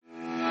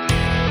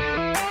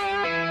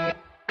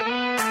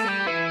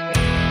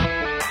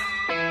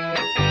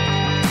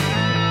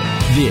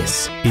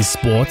This is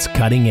Sports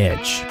Cutting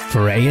Edge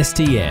for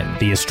ASTN,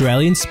 the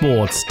Australian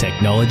Sports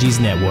Technologies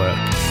Network.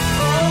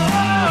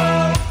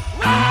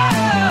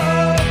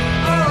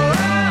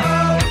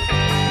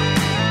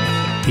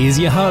 Here's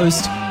your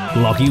host,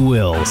 Lachie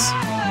Wills.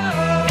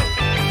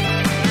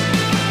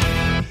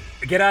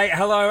 G'day,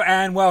 hello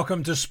and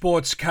welcome to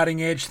Sports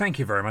Cutting Edge. Thank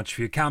you very much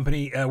for your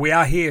company. We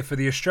are here for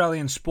the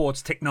Australian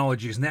Sports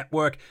Technologies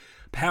Network,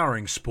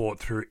 powering sport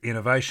through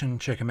innovation.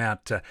 Check them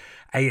out,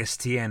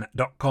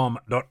 astn.com.au.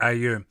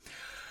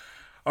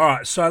 All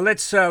right, so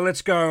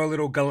let's go a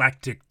little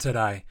galactic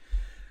today.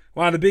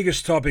 One of the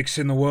biggest topics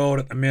in the world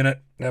at the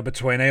minute,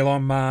 between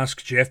Elon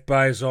Musk, Jeff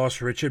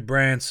Bezos, Richard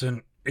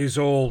Branson, is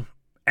all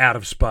out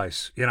of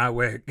space. You know,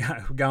 we're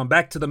going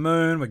back to the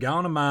moon, we're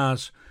going to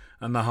Mars,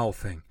 and the whole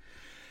thing.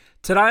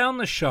 Today on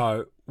the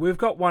show, we've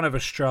got one of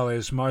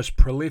Australia's most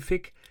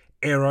prolific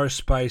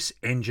aerospace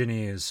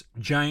engineers,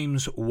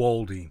 James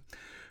Waldie,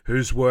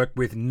 who's worked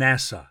with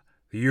NASA,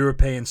 the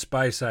European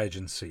Space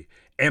Agency,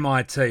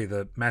 MIT,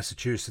 the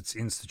Massachusetts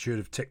Institute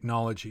of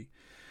Technology.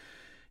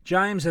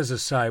 James, as I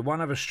say, one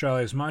of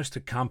Australia's most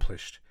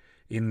accomplished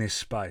in this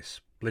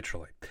space,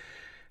 literally.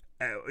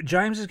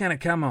 James is going to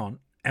come on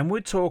and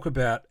we'll talk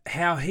about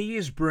how he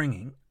is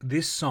bringing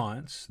this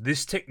science,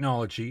 this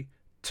technology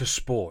to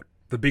sport,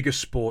 the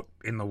biggest sport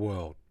in the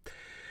world.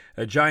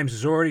 James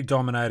is already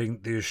dominating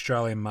the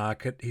Australian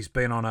market. He's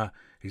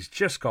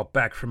just got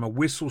back from a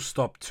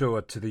whistle-stop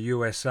tour to the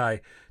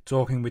USA,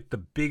 talking with the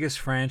biggest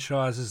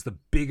franchises, the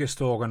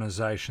biggest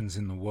organisations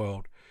in the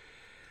world.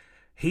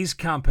 His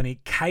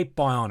company, Cape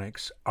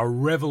Bionics, are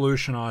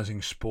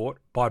revolutionising sport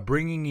by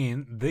bringing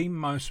in the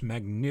most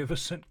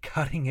magnificent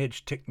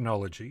cutting-edge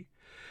technology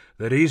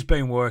that he's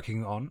been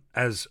working on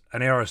as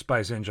an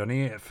aerospace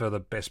engineer for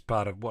the best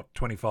part of,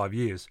 25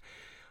 years.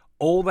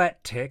 All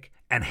that tech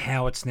and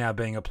how it's now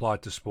being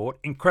applied to sport.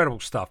 Incredible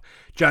stuff.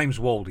 James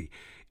Waldie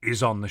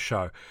is on the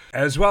show.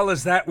 As well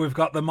as that, we've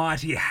got the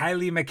mighty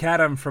Hayley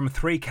McAdam from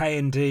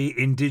 3KND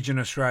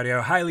Indigenous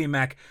Radio. Hayley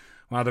Mac,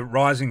 one of the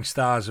rising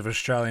stars of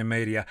Australian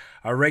media,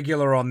 a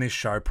regular on this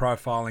show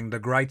profiling the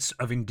greats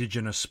of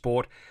Indigenous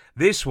sport.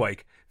 This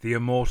week, the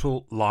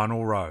immortal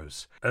Lionel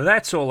Rose.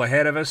 That's all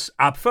ahead of us.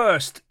 Up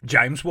first,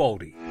 James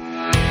Waldie.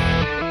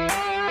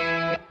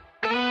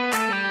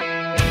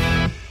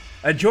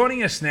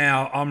 Joining us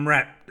now, I'm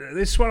Rat.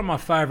 This is one of my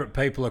favourite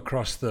people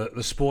across the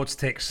sports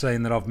tech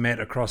scene that I've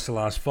met across the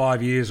last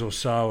 5 years or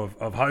so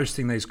of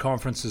hosting these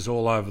conferences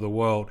all over the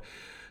world.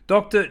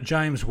 Dr.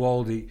 James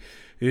Waldie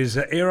is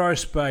an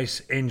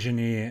aerospace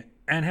engineer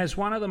and has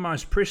one of the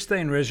most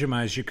pristine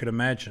resumes you could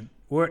imagine.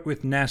 Worked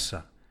with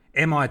NASA,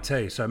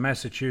 MIT, so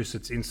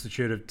Massachusetts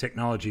Institute of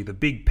Technology, the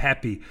big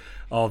pappy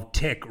of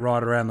tech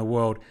right around the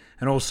world,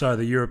 and also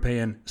the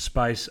European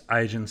Space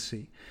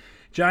Agency.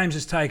 James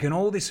has taken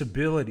all this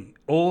ability,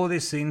 all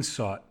this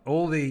insight,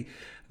 all the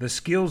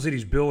skills that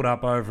he's built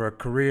up over a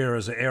career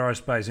as an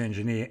aerospace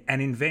engineer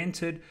and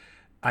invented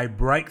a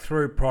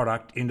breakthrough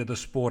product into the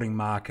sporting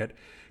market,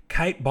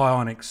 Cape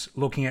Bionics,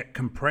 looking at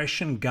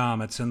compression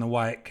garments and the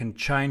way it can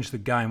change the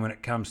game when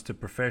it comes to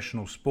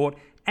professional sport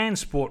and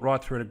sport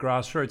right through to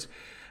grassroots.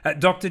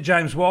 Dr.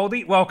 James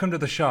Waldie, welcome to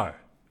the show.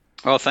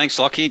 Well, thanks,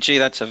 Lachie. Gee,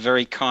 that's a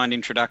very kind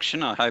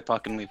introduction. I hope I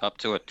can live up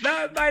to it.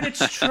 No, mate,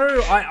 it's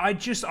true. I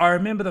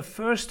remember the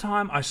first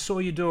time I saw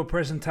you do a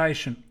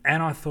presentation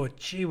and I thought,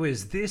 gee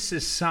whiz, this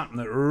is something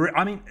that...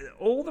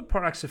 all the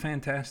products are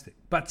fantastic,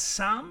 but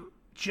some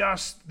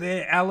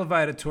they're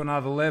elevated to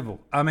another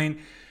level. I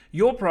mean,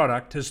 your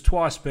product has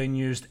twice been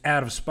used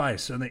out of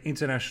space on the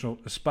International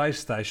Space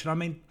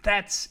Station.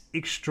 That's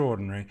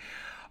extraordinary.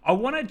 I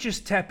want to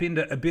just tap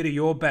into a bit of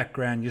your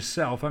background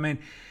yourself.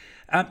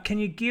 Can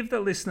you give the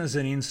listeners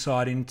an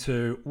insight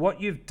into what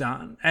you've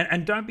done?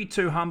 And don't be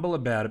too humble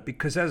about it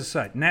because, as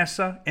I say,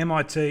 NASA,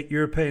 MIT,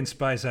 European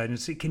Space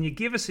Agency, can you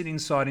give us an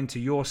insight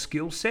into your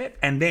skill set?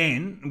 And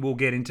then we'll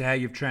get into how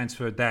you've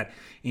transferred that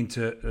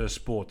into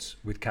sports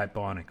with Cape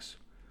Bionics.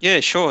 Yeah,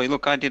 sure.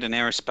 Look, I did an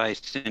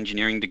aerospace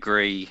engineering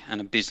degree and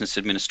a business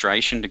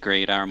administration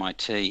degree at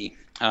RMIT.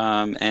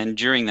 And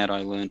during that,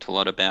 I learned a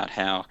lot about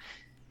how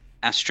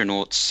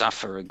astronauts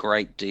suffer a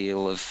great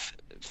deal of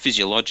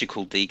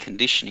physiological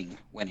deconditioning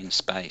when in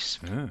space.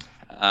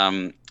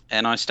 And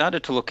I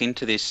started to look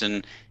into this,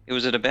 and it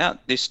was at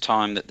about this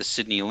time that the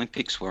Sydney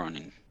Olympics were on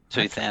in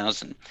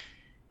 2000.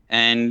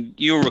 And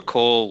you'll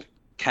recall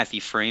Kathy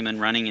Freeman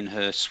running in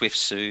her Swift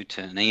suit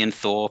and Ian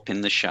Thorpe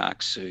in the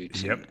shark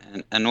suit. Yep.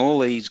 And all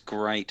these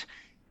great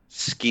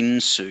skin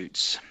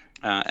suits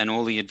and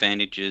all the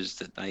advantages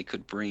that they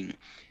could bring.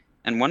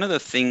 And one of the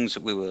things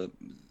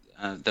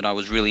that I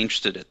was really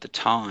interested at the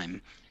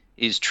time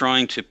is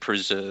trying to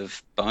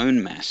preserve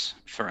bone mass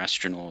for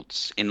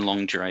astronauts in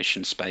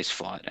long-duration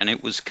spaceflight. And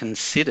it was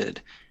considered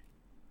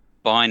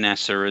by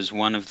NASA as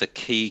one of the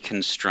key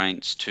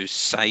constraints to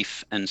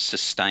safe and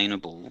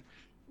sustainable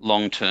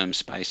long-term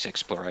space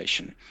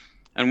exploration.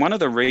 And one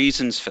of the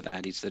reasons for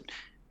that is that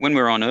when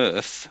we're on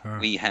Earth,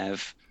 we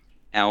have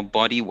our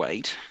body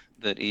weight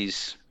that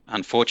is,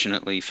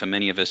 unfortunately for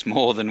many of us,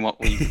 more than what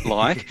we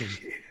like.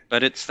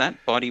 But it's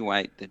that body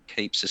weight that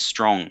keeps us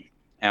strong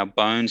our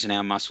bones and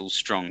our muscles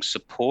strong.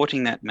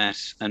 Supporting that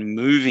mass and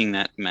moving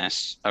that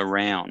mass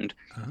around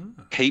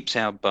keeps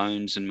our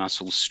bones and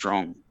muscles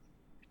strong.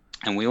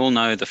 And we all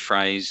know the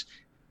phrase,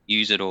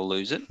 use it or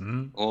lose it.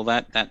 Well,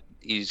 that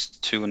is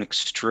to an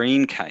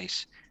extreme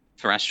case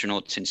for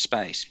astronauts in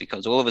space,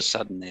 because all of a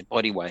sudden their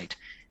body weight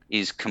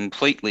is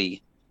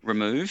completely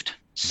removed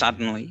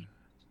suddenly,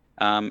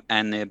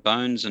 and their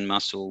bones and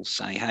muscles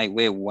say, hey,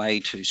 we're way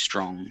too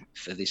strong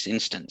for this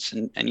instance.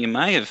 And you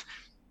may have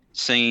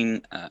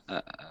seen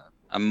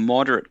a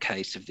moderate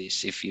case of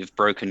this if you've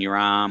broken your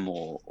arm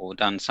or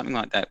done something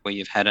like that, where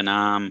you've had an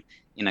arm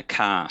in a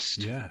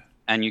cast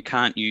and you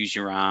can't use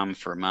your arm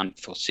for a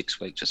month or 6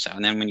 weeks or so.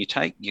 And then when you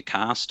take your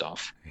cast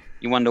off,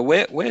 you wonder,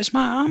 where's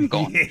my arm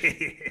gone?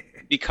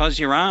 Because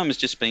your arm has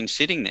just been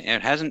sitting there.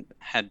 It hasn't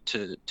had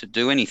to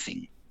do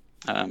anything.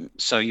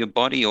 So your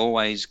body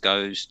always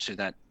goes to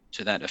that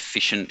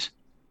efficient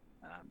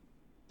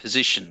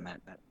position,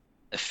 that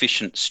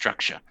efficient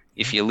structure.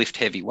 If you lift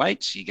heavy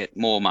weights, you get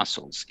more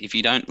muscles. If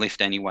you don't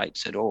lift any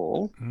weights at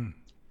all,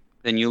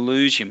 then you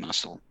lose your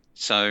muscle.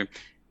 So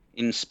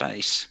in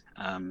space,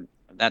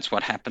 that's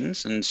what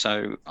happens. And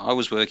so I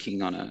was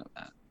working on a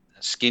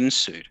skin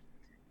suit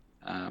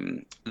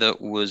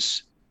that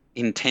was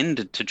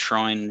intended to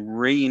try and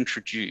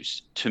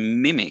reintroduce, to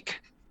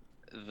mimic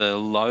the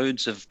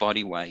loads of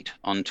body weight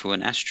onto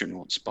an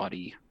astronaut's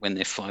body when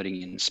they're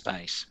floating in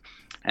space.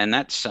 And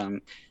that's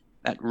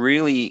that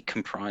really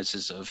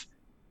comprises of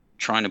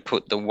trying to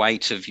put the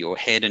weight of your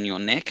head and your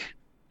neck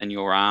and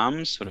your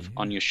arms sort of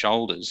on your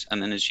shoulders. And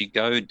then as you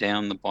go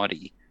down the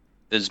body,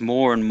 there's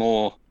more and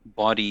more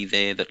body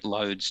there that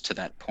loads to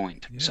that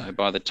point. So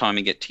by the time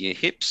you get to your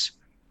hips,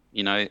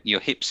 your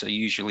hips are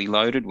usually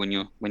loaded when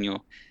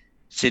you're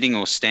sitting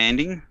or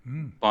standing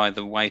by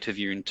the weight of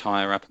your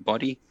entire upper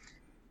body.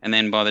 And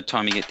then by the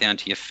time you get down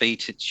to your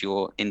feet, it's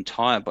your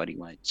entire body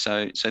weight.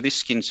 So this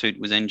skin suit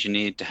was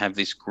engineered to have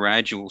this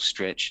gradual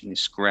stretch and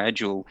this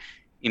gradual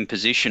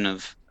imposition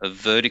of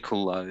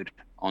vertical load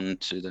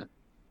onto the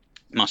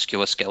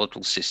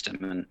musculoskeletal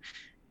system.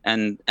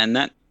 And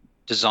that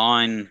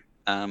design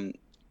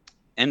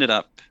ended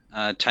up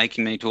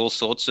taking me to all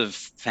sorts of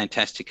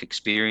fantastic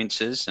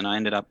experiences. And I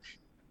ended up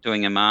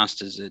doing a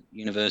master's at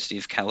University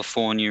of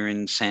California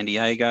in San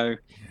Diego,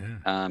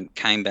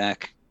 came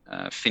back,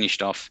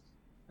 finished off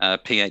a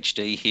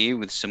PhD here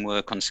with some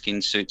work on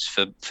skin suits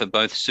for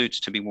both suits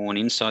to be worn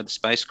inside the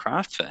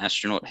spacecraft for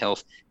astronaut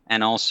health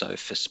and also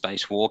for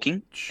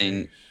spacewalking,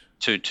 and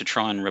to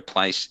try and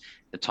replace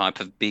the type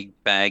of big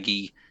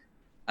baggy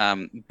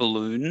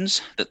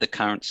balloons that the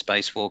current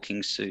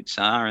spacewalking suits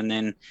are. And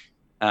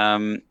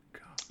then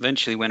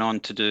eventually went on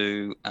to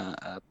do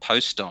a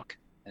postdoc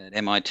at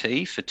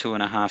MIT for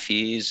 2.5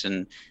 years,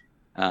 and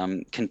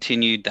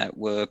continued that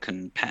work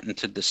and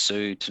patented the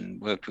suit and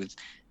worked with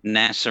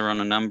NASA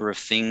on a number of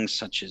things,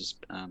 such as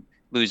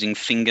losing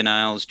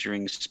fingernails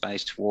during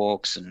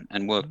spacewalks,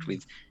 and worked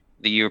with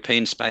the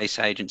European Space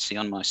Agency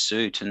on my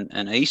suit,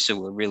 and ESA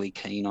were really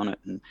keen on it,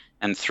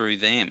 and through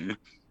them,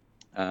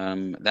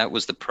 that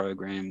was the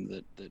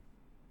program that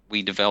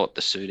we developed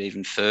the suit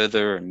even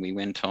further, and we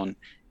went on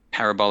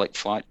parabolic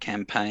flight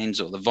campaigns,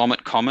 or the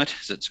Vomit Comet,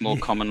 as it's more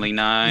commonly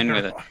known,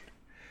 where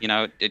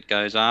it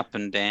goes up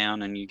and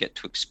down, and you get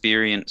to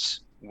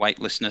experience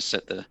weightlessness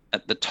at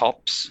the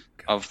tops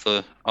of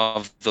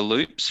the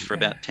loops for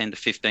about 10 to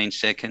 15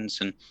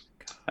 seconds,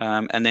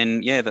 and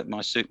then that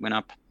my suit went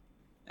up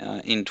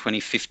in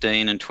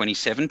 2015 and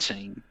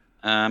 2017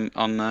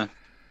 on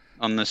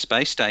the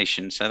space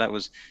station. So that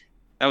was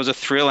a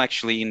thrill.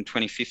 Actually, in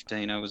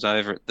 2015, I was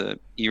over at the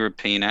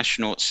European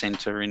Astronaut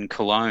Centre in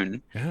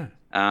Cologne,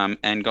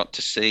 and got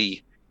to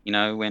see,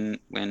 when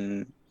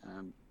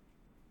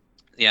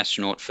the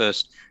astronaut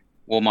first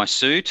wore my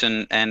suit,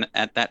 and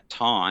at that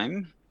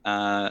time,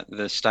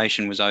 the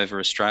station was over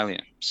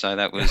Australia. So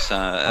that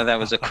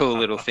was a cool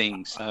little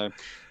thing. So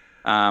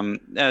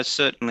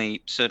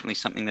certainly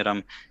something that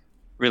I'm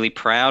really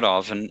proud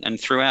of, and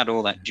throughout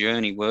all that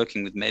journey,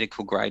 working with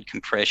medical grade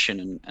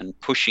compression and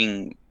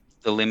pushing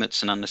the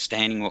limits and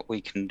understanding what we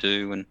can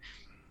do,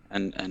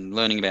 and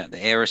learning about the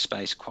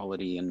aerospace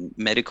quality and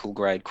medical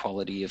grade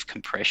quality of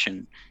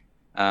compression,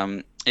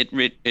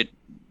 it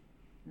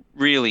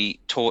really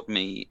taught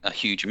me a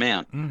huge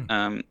amount.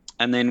 And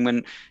then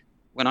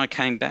when I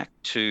came back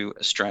to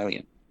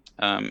Australia,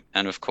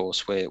 and of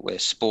course where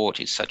sport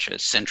is such a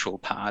central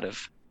part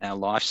of our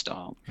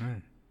lifestyle,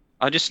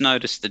 I just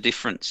noticed the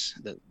difference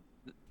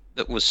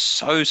that was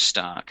so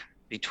stark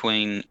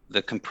between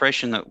the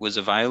compression that was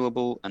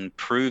available and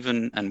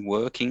proven and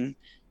working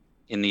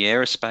in the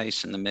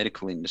aerospace and the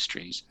medical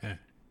industries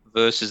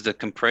versus the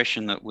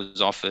compression that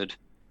was offered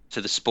to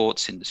the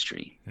sports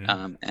industry.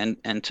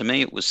 And to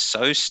me, it was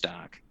so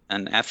stark,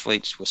 and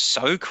athletes were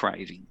so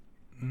craving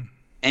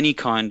any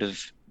kind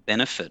of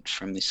benefit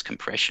from this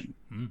compression,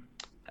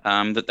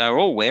 that they were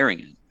all wearing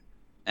it,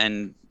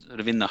 and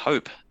sort of in the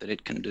hope that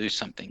it can do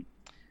something.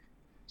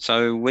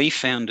 So we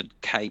founded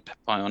Cape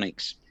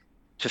Bionics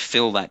to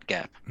fill that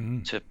gap,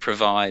 to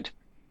provide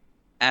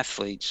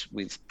athletes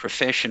with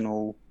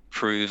professional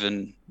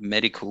proven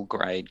medical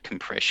grade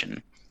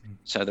compression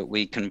so that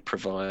we can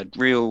provide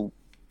real,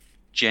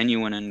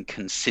 genuine and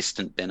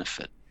consistent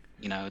benefit.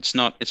 It's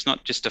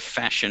not just a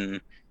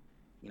fashion,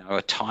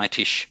 a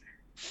tightish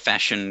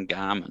fashion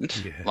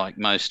garment like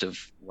most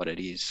of what it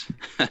is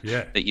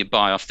that you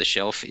buy off the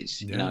shelf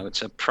is.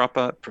 It's a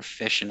proper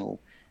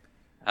professional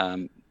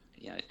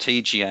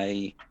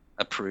TGA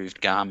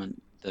approved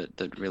garment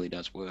that really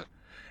does work.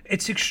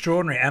 It's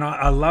extraordinary, and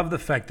I love the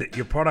fact that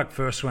your product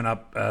first went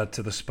up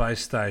to the space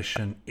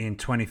station in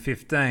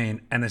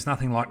 2015, and there's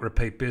nothing like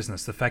repeat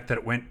business. The fact that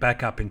it went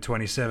back up in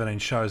 2017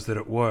 shows that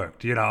it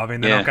worked. They're not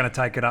going to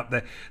take it up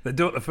there. They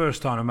do it the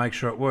first time to make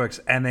sure it works,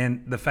 and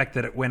then the fact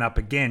that it went up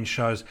again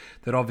shows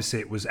that obviously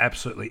it was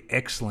absolutely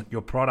excellent,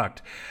 your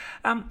product.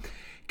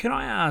 Can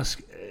I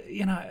ask,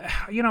 you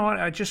know what,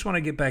 I just want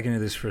to get back into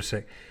this for a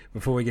sec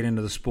before we get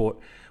into the sport.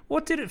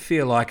 What did it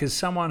feel like as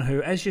someone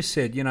who, as you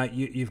said,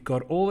 you've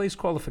got all these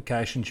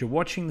qualifications, you're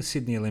watching the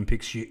Sydney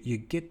Olympics, you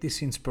get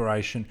this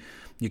inspiration,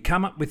 you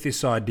come up with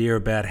this idea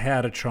about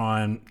how to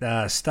try and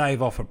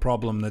stave off a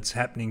problem that's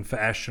happening for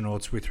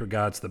astronauts with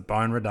regards to the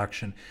bone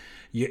reduction.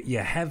 You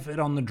have it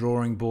on the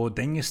drawing board,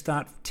 then you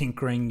start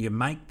tinkering, you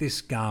make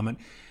this garment.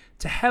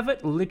 To have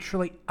it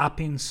literally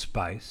up in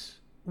space,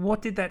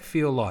 what did that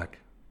feel like?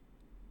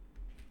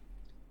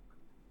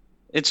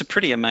 It's a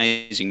pretty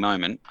amazing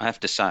moment, I have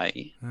to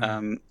say.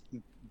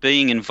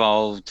 Being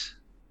involved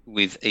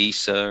with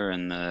ESA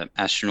and the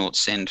Astronaut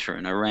Centre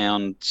and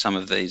around some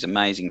of these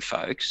amazing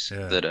folks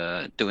that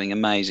are doing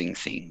amazing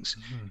things.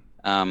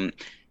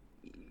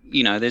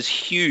 There's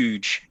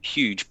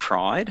huge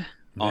pride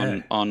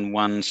on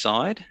one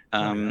side,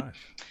 and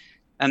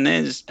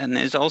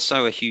there's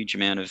also a huge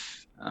amount of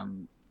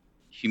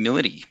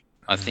humility,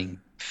 I think,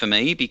 for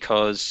me,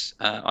 because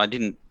I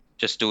didn't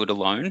just do it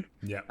alone.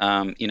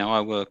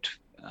 I worked.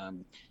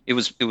 It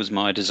was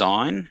my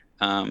design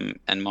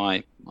and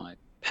my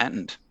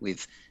patent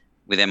with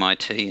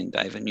MIT and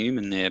David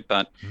Newman there.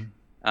 But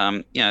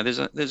there's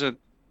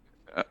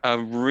a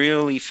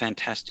really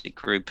fantastic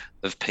group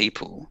of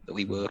people that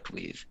we worked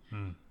with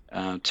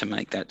to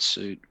make that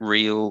suit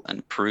real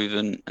and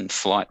proven and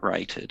flight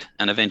rated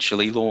and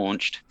eventually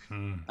launched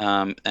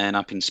and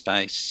up in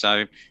space.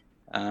 So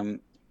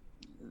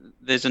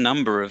there's a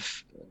number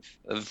of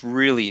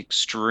really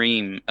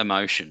extreme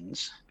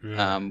emotions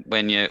and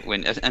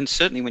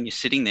certainly when you're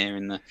sitting there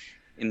in the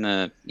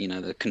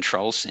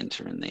control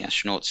center and the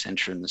astronaut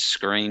center and the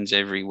screens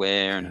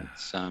everywhere and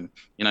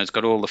it's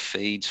got all the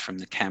feeds from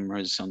the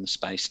cameras on the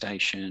space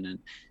station and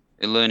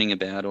you're learning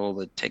about all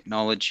the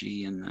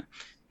technology and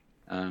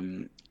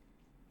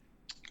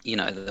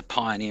the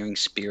pioneering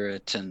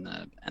spirit and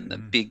the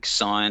big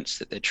science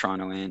that they're trying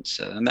to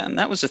answer. And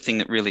that was the thing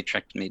that really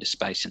attracted me to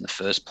space in the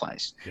first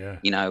place.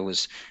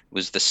 Was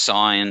the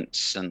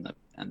science and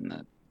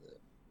the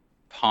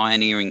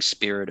pioneering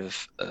spirit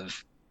of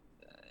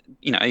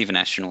even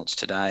astronauts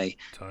today,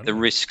 the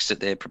risks that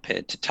they're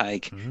prepared to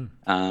take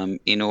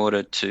in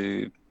order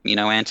to,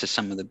 answer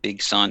some of the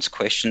big science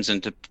questions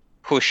and to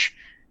push,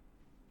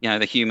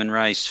 the human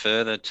race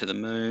further to the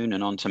moon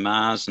and onto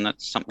Mars. And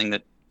that's something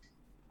that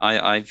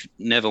I've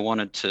never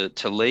wanted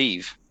to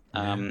leave.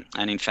 And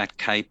in fact,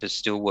 CAPE is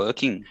still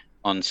working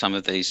on some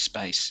of these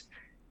space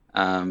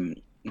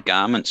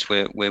garments.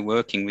 We're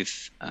working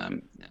with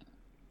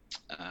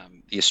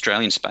the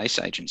Australian Space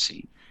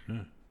Agency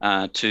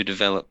to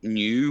develop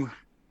new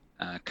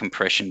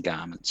compression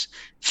garments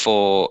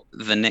for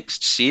the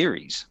next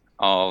series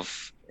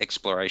of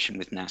exploration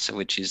with NASA,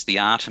 which is the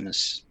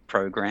Artemis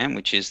program,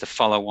 which is the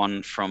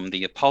follow-on from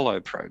the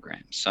Apollo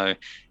program. So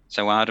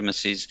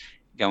Artemis is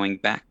going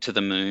back to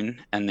the moon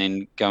and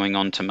then going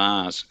on to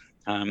Mars.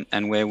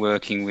 And we're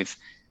working with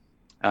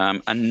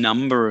a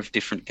number of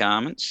different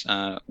garments.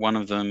 One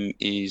of them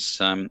is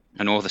an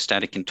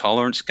orthostatic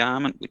intolerance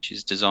garment, which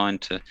is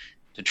designed to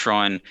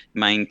try and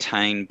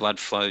maintain blood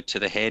flow to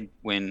the head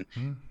when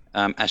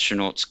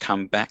astronauts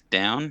come back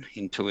down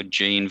into a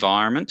G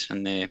environment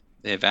and their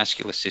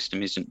vascular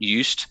system isn't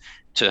used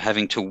to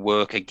having to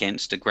work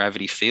against a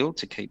gravity field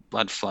to keep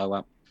blood flow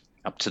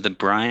up to the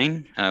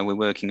brain. We're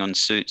working on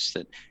suits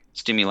that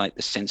stimulate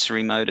the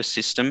sensory motor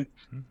system,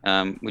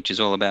 which is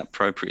all about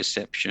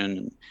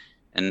proprioception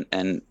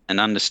and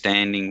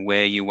understanding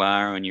where you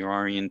are and your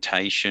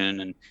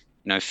orientation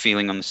and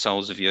feeling on the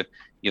soles of your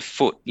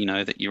foot,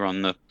 that you're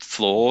on the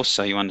floor,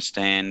 so you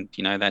understand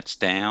that's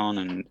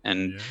down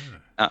and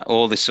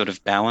all this sort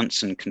of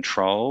balance and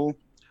control.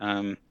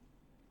 And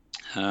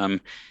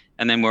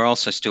then we're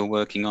also still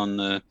working on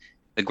the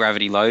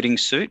gravity loading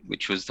suit,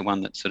 which was the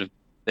one that's sort of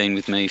been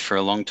with me for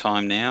a long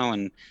time now,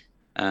 and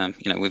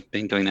we've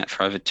been doing that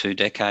for over 2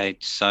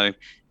 decades. So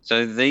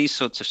these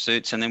sorts of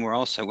suits, and then we're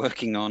also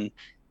working on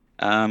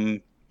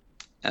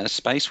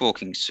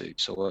spacewalking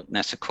suits, or what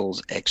NASA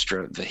calls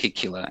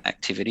extravehicular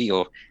activity,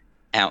 or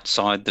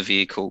outside the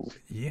vehicle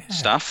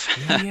stuff.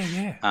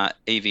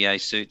 EVA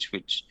suits,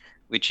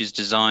 which is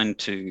designed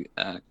to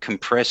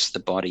compress the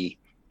body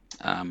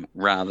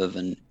rather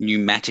than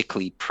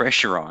pneumatically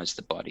pressurize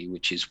the body,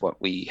 which is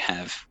what we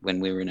have when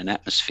we're in an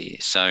atmosphere.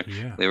 So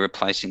we're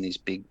replacing these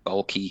big,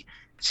 bulky,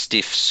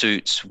 stiff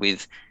suits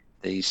with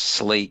these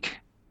sleek,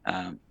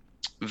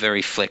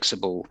 very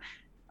flexible,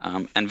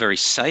 and very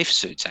safe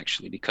suits,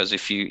 actually, because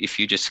if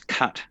you just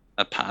cut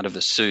a part of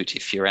the suit,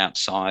 if you're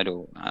outside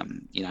or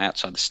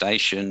outside the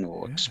station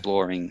or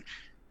exploring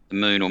the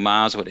moon or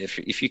Mars or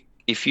whatever,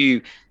 if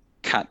you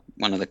cut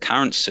one of the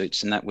current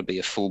suits, and that would be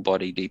a full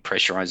body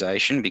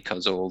depressurization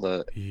because all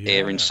the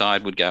air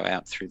inside would go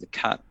out through the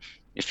cut.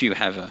 If you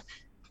have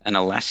an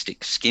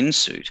elastic skin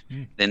suit,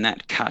 then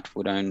that cut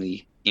would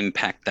only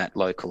impact that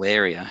local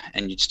area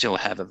and you'd still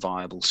have a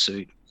viable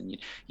suit. And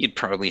you'd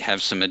probably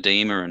have some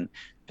edema and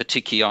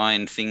petechiae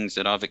and things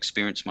that I've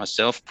experienced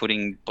myself,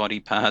 putting body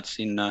parts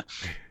in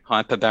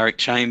hyperbaric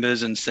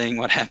chambers and seeing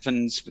what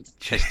happens with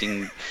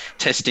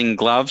testing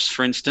gloves,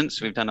 for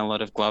instance. We've done a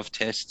lot of glove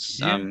tests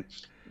in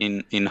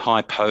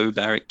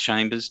hypobaric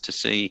chambers to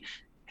see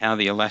how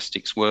the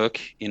elastics work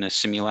in a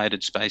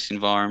simulated space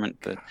environment.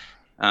 But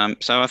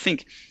so I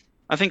think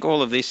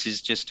all of this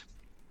is just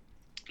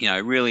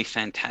really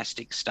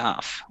fantastic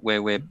stuff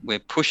where we're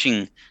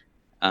pushing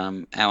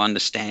our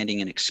understanding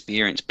and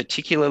experience,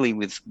 particularly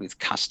with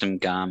custom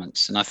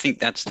garments. And I think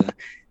that's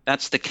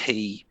the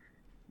key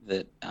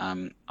that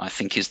I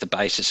think is the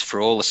basis for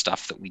all the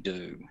stuff that we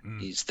do,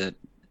 is that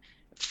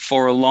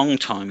for a long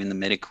time in the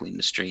medical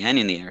industry and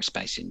in the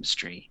aerospace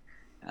industry,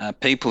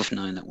 people have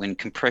known that when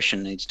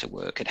compression needs to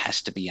work, it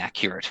has to be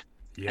accurate.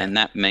 And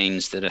that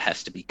means that it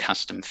has to be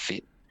custom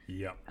fit.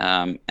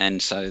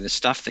 And so the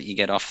stuff that you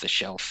get off the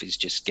shelf is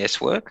just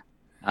guesswork.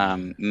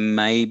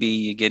 Maybe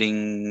you're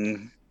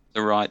getting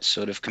the right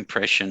sort of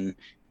compression,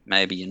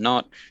 maybe you're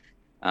not.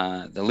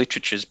 The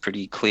literature is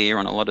pretty clear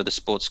on a lot of the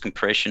sports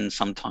compression.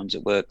 Sometimes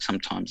it works,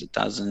 sometimes it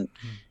doesn't.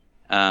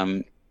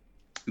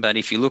 But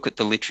if you look at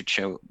the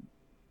literature,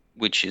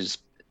 which is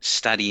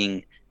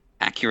studying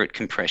accurate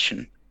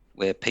compression,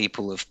 where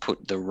people have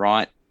put the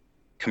right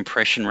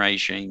compression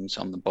regimes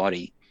on the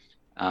body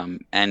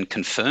and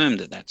confirmed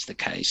that that's the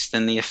case,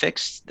 then the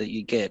effects that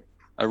you get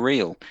are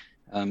real.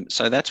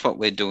 So that's what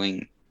we're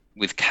doing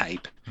with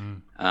CAPE.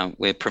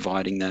 We're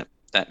providing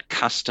that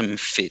custom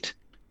fit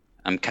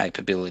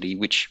capability,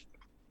 which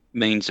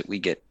means that we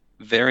get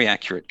very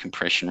accurate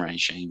compression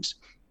regimes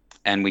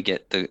and we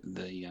get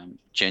the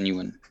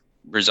genuine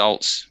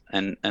results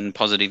and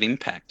positive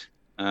impact.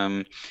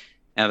 Now,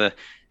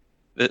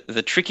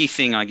 the tricky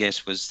thing, I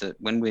guess, was that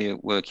when we're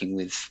working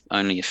with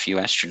only a few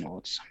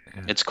astronauts,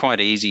 it's quite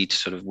easy to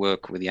sort of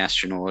work with the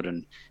astronaut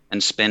and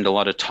spend a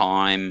lot of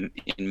time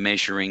in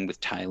measuring with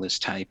Taylor's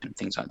tape and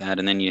things like that.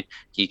 And then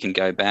you can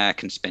go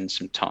back and spend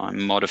some time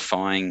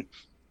modifying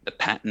the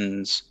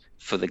patterns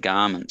for the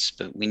garments.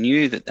 But we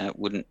knew that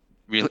wouldn't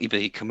really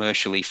be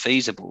commercially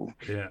feasible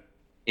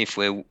if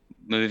we're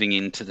moving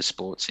into the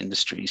sports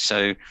industry.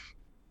 So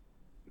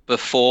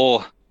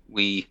before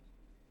we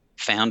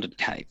founded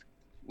CAPE,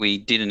 we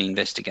did an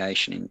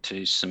investigation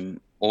into some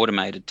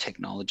automated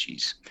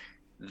technologies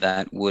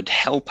that would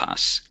help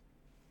us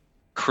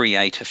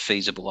create a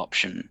feasible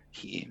option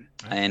here.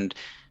 And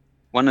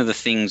one of the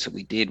things that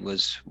we did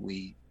was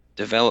we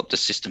developed a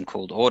system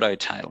called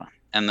AutoTailor.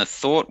 And the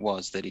thought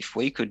was that if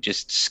we could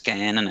just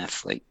scan an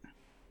athlete,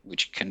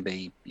 which can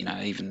be,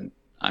 even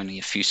only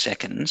a few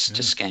seconds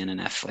to scan an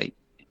athlete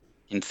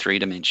in 3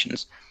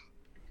 dimensions,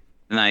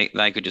 and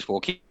they could just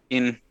walk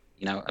in,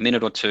 a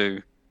minute or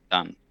two,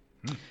 done.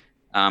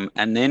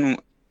 And then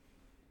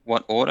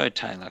what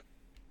AutoTailor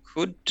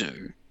could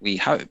do, we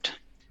hoped,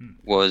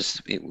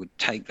 was it would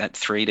take that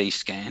 3D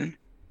scan,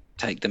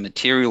 take the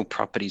material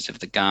properties of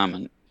the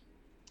garment,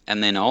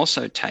 and then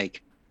also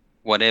take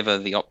whatever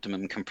the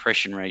optimum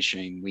compression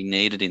regime we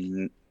needed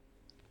in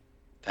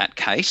that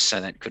case.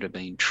 So that could have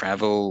been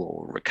travel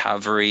or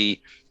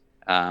recovery,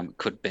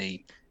 could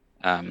be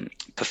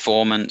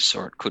performance,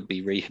 or it could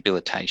be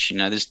rehabilitation.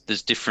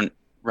 There's different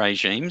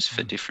regimes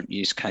for different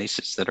use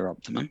cases that are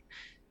optimum.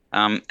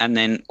 And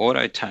then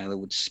AutoTailor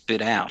would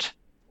spit out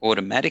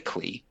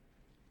automatically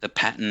the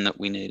pattern that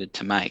we needed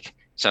to make.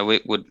 So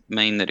it would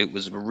mean that it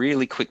was a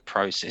really quick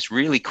process,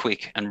 really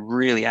quick and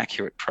really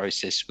accurate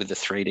process with a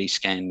 3D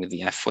scan with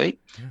the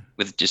athlete,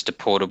 with just a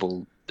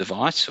portable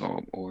device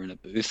or in a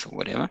booth or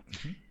whatever.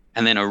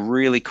 And then a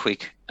really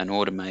quick and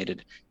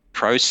automated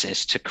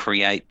process to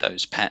create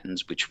those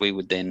patterns, which we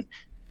would then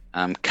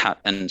cut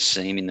and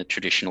seam in the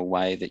traditional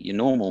way that your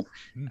normal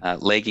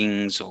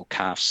leggings or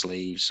calf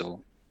sleeves or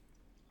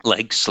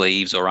leg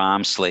sleeves or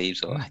arm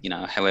sleeves or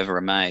however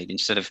are made,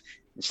 instead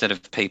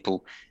of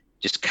people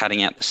just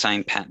cutting out the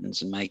same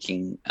patterns and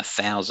making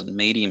 1,000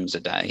 mediums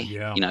a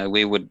day.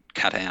 We would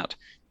cut out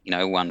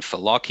one for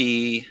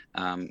Lockie,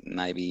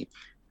 maybe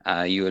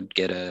you would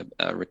get a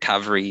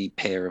recovery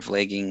pair of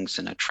leggings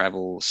and a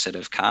travel set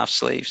of calf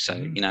sleeves, so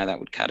that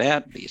would cut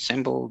out, be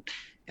assembled.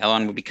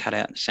 One would be cut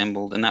out and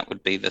assembled, and that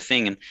would be the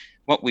thing. And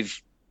what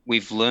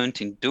we've learnt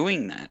in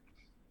doing that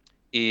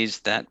is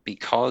that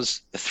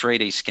because the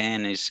 3D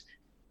scan is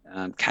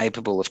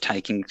capable of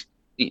taking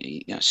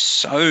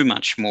so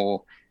much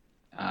more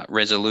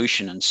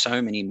resolution and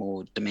so many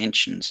more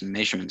dimensions and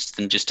measurements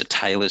than just a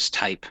tailor's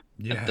tape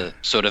at the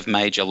sort of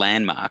major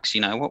landmarks.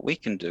 What we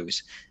can do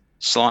is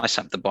slice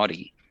up the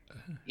body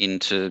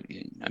into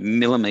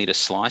millimeter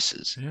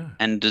slices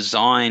and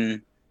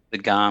design the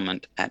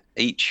garment at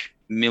each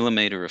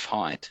millimeter of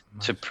height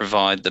to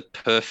provide the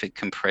perfect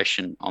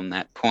compression on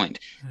that point.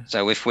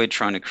 So if we're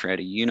trying to create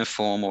a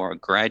uniform or a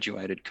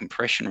graduated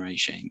compression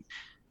regime,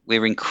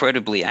 we're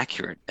incredibly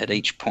accurate at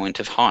each point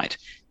of height.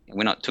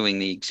 We're not doing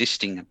the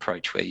existing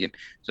approach where you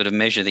sort of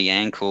measure the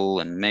ankle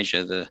and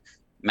measure the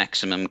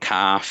maximum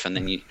calf, and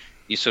then you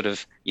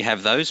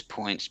have those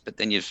points, but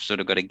then you've sort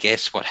of got to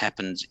guess what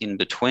happens in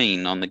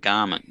between on the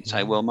garment and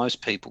say, well,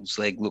 most people's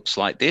leg looks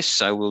like this,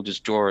 so we'll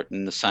just draw it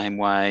in the same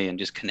way and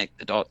just connect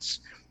the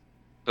dots.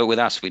 But with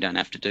us, we don't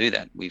have to do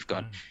that. We've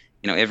got,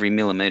 every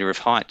millimeter of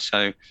height.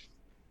 So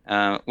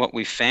what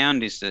we've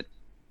found is that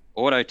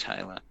Auto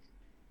Tailor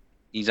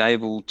is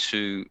able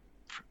to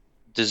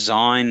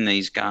design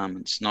these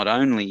garments not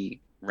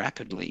only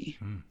rapidly,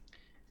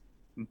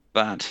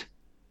 but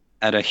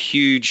at a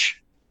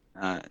huge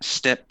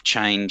step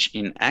change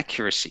in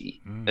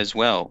accuracy as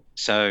well.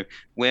 So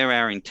where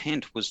our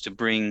intent was to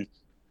bring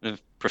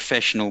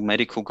professional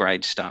medical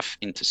grade stuff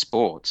into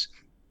sports,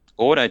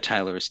 Auto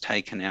Tailor has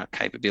taken our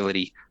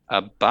capability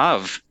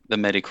above the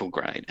medical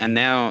grade. And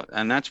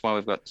that's why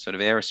we've got sort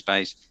of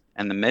aerospace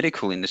and the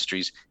medical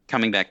industries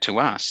coming back to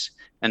us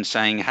and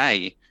saying,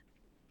 hey,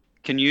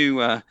 can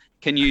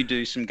you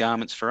do some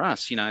garments for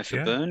us,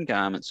 for burn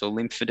garments or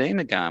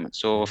lymphedema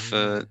garments, or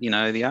for,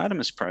 the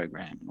Artemis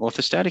program,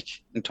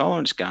 orthostatic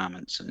intolerance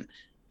garments,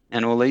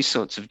 and all these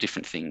sorts of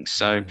different things.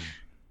 So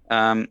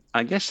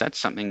I guess that's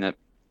something that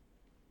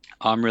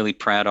I'm really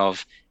proud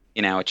of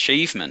in our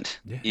achievement,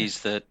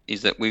 is that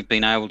we've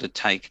been able to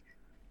take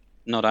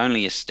not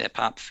only a step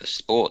up for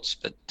sports,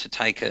 but to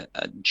take a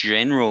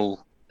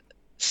general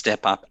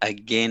step up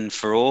again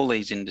for all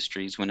these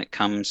industries when it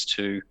comes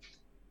to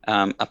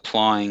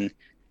applying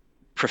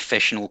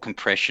professional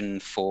compression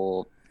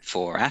for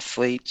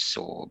athletes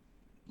or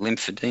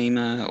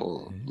lymphedema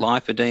or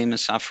lipedema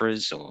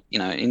sufferers, or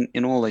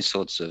in all these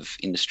sorts of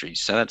industries.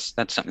 So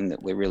that's something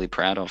that we're really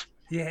proud of.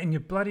 Yeah, and you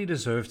bloody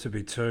deserve to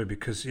be too,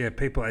 because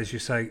people, as you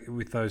say,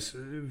 with those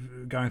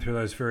going through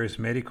those various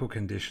medical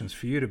conditions,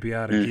 for you to be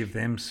able to give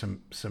them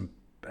some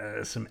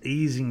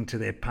easing to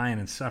their pain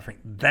and suffering,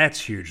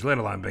 that's huge. Let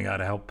alone being able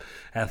to help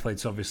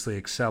athletes obviously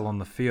excel on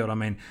the field. I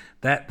mean,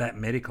 that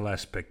medical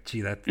aspect,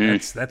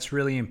 that's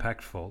really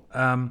impactful.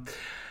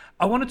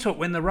 I want to talk,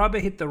 when the rubber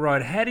hit the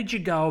road, how did you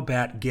go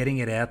about getting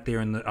it out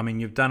there?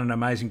 You've done an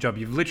amazing job.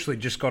 You've literally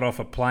just got off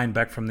a plane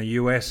back from the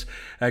US,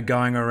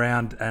 going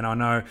around, and I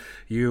know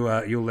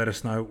you'll let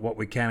us know what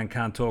we can and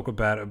can't talk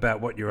about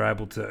what you're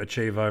able to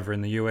achieve over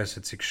in the US.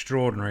 It's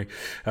extraordinary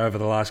over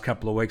the last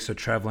couple of weeks of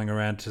travelling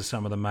around to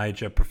some of the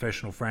major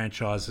professional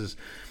franchises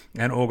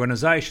and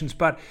organisations.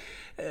 But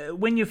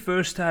when you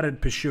first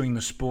started pursuing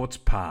the sports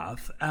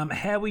path,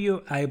 how were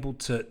you able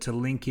to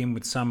link in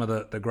with some of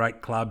the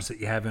great clubs that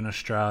you have in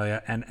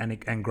Australia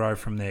and grow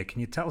from there? Can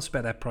you tell us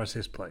about that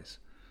process, please?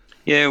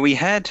 Yeah, we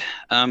had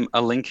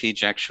a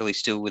linkage actually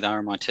still with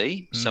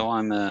RMIT. So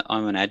I'm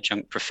an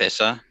adjunct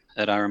professor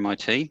at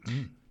RMIT.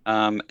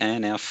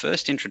 And our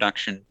first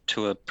introduction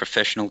to a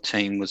professional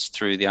team was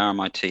through the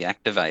RMIT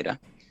Activator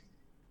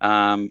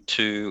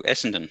to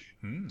Essendon,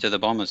 to the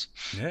Bombers.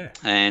 Yeah.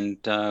 And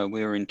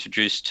we were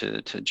introduced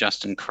to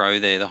Justin Crowe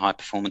there, the high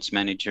performance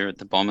manager at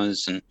the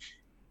Bombers.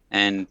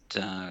 And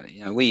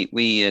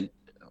we had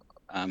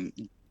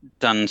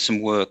done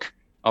some work,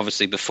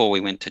 obviously, before we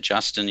went to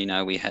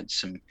Justin. We had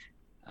some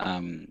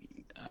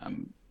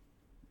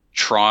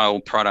trial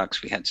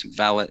products. We had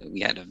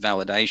we had a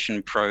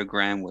validation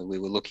program where we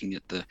were looking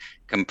at the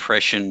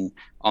compression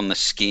on the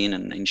skin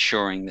and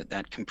ensuring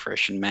that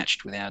compression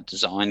matched with our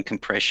design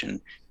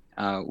compression.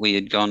 We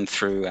had gone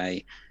through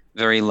a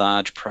very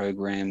large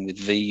program with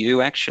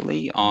VU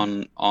actually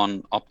on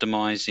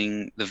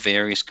optimizing the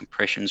various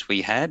compressions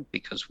we had,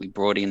 because we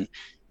brought in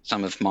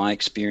some of my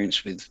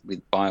experience with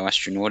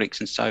bioastronautics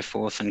and so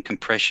forth, and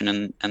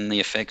compression and the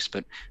effects,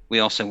 but we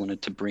also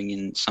wanted to bring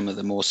in some of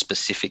the more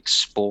specific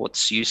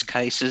sports use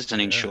cases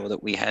and ensure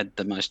that we had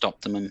the most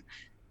optimum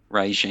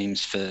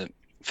regimes for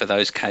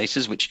those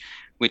cases,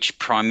 which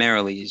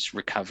primarily is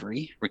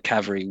recovery.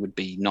 Recovery would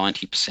be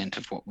 90%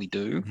 of what we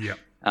do. Yeah.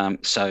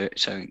 So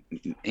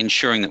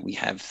ensuring that we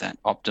have that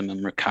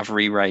optimum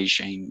recovery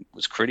regime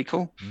was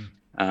critical,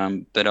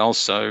 but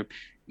also,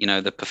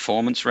 the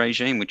performance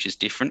regime, which is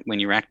different when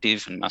you're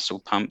active and muscle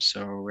pumps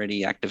are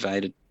already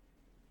activated,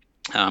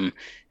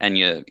 and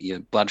your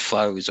blood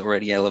flow is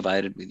already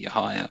elevated with your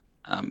higher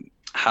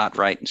heart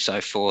rate and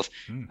so forth,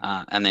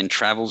 and then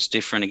travel's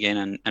different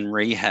again, and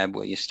rehab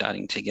where you're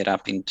starting to get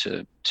up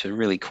into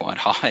really quite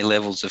high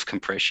levels of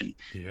compression.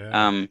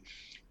 Yeah.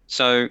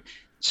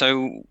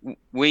 So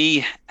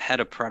we had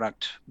a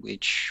product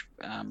which,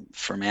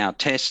 from our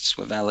tests,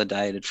 were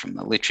validated, from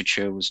the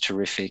literature was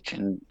terrific,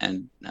 and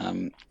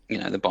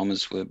the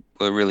Bombers were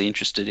really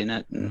interested in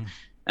it,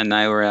 and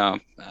they were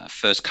our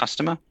first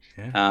customer,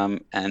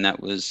 and that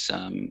was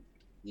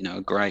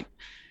a great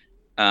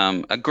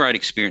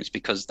experience,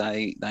 because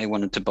they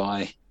wanted to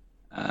buy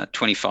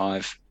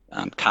 25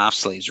 calf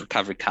sleeves,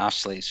 recovery calf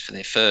sleeves for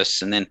their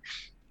firsts, and then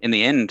in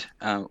the end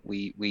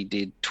we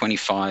did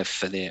 25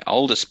 for their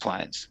oldest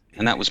players,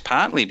 and that was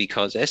partly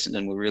because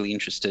Essendon were really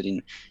interested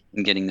in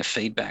getting the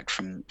feedback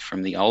from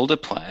the older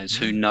players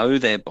who know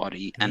their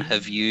body and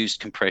have used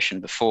compression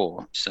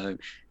before. So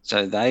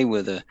they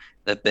were the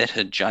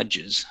better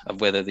judges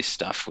of whether this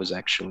stuff was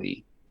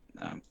actually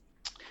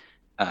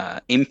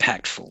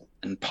impactful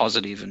and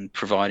positive and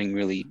providing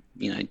really,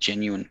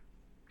 genuine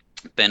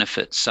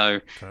benefits. So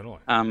Totally.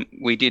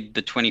 we did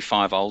the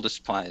 25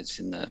 oldest players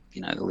in the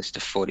list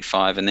of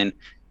 45, and then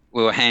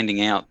we were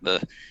handing out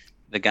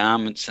the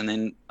garments, and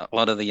then a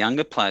lot of the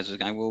younger players were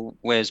going, well,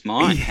 where's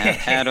mine?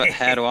 How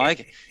do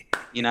I,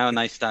 and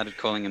they started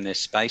calling them their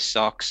space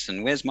socks,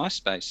 and where's my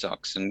space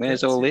socks, and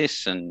where's all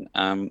this? And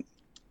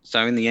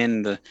so in the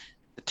end, the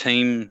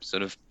team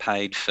sort of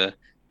paid for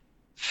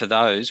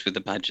those with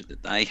the budget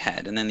that they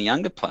had, and then the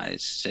younger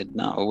players said,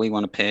 no, well, we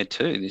want a pair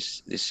too.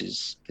 This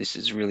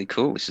is really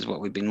cool. This is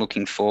what we've been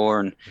looking for,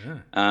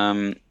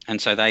 and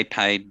so they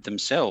paid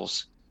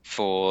themselves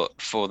for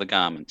the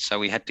garments. So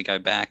we had to go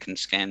back and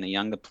scan the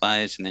younger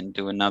players and then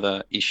do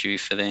another issue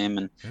for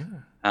them,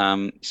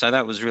 and so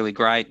that was really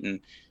great. And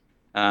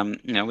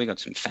we got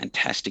some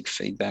fantastic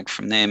feedback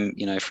from them.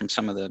 From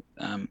some of the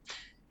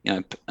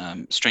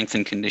strength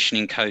and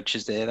conditioning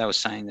coaches there. They were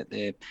saying that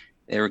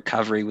their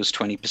recovery was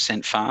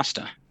 20%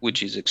 faster,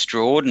 which is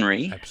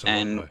extraordinary.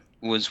 Absolutely. And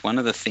was one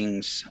of the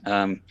things,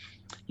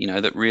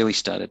 that really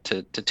started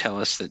to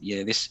tell us that,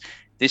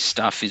 this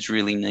stuff is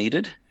really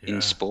needed in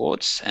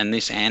sports, and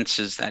this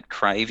answers that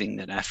craving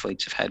that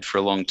athletes have had for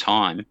a long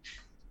time.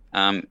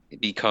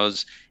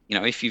 Because,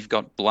 if you've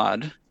got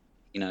blood,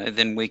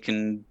 then we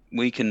can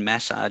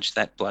massage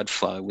that blood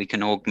flow. We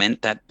can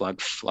augment that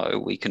blood flow.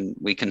 We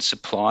can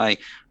supply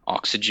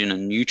oxygen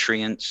and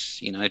nutrients,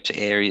 to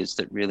areas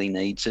that really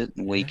needs it.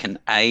 And we can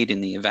aid in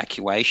the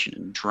evacuation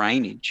and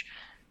drainage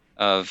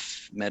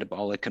of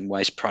metabolic and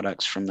waste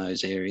products from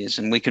those areas.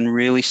 And we can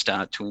really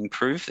start to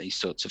improve these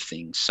sorts of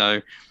things.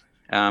 So,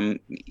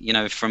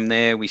 from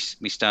there, we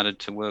started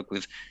to work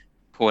with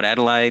Port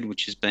Adelaide,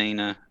 which has been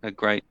a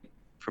great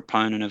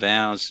proponent of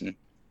ours.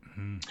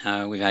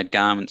 And we've had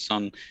garments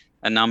on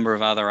a number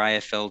of other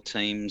AFL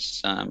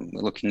teams.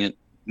 We're looking at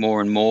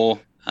more and more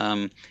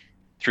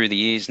through the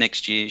years.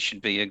 Next year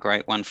should be a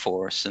great one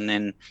for us. And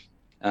then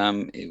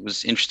it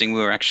was interesting. We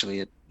were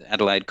actually at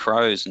Adelaide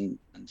Crows, and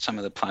some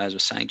of the players were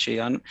saying,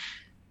 gee,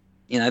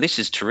 this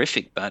is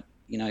terrific, but,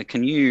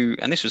 can you,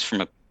 and this was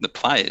from the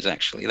players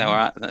actually, they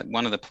were,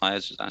 one of the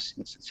players was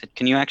asking, said,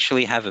 can you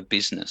actually have a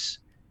business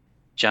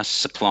just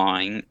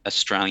supplying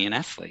Australian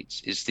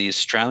athletes? Is the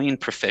Australian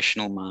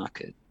professional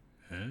market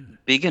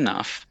big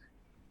enough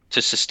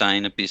to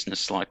sustain a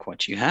business like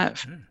what you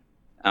have?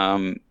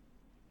 And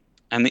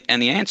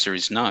the answer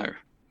is no.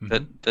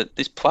 But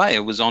this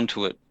player was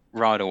onto it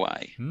right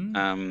away.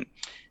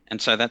 And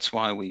so that's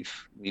why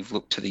we've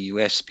looked to the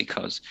US,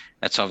 because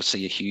that's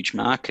obviously a huge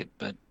market.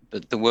 But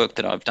the work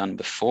that I've done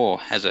before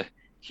has a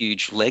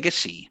huge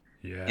legacy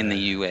in the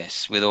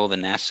US, with all the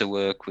NASA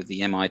work, with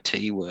the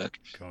MIT work.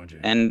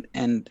 And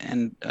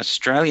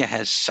Australia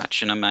has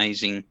such an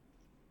amazing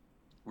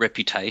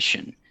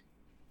reputation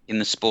in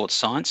the sports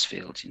science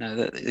field.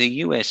 The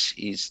US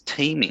is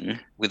teeming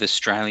with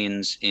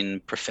Australians in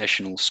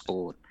professional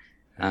sport.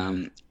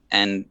 I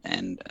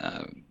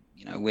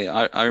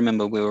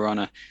remember we were on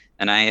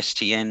an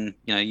ASTN,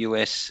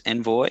 US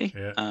envoy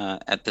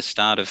at the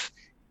start of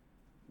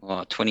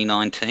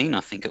 2019,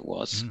 I think it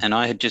was. And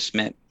I had just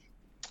met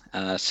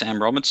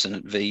Sam Robinson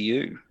at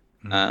VU.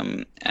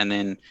 And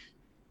then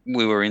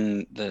we were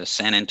in the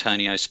San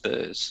Antonio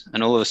Spurs,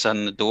 and all of a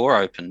sudden the door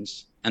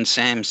opens and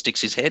Sam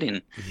sticks his head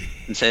in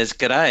and says,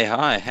 "G'day,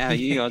 hi, how are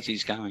you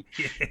Aussies going?"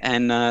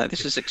 And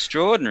this is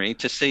extraordinary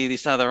to see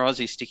this other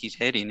Aussie stick his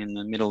head in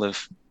the middle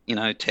of,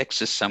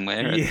 Texas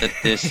somewhere at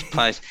this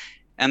place.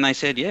 And they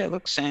said, yeah,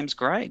 look, Sam's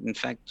great. In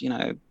fact,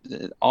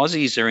 the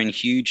Aussies are in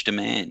huge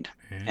demand.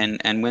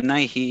 And when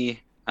they hear,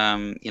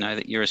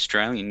 that you're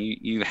Australian,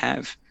 you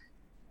have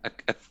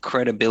a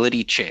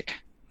credibility check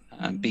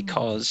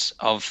because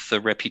of the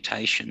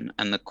reputation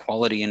and the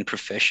quality and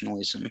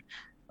professionalism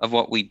of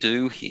what we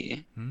do here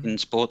in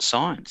sports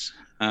science.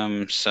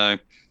 So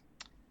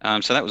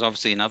that was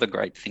obviously another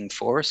great thing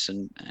for us.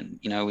 And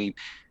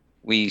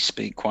we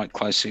speak quite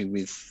closely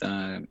with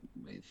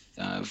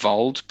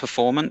Vold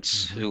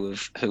Performance, who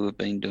have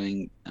been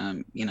doing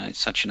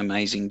such an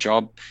amazing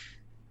job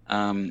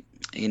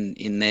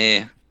in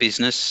their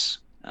business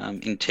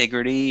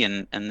integrity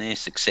and their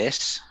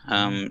success.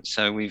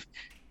 So we've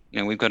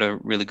got a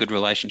really good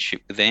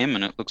relationship with them,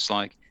 and it looks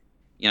like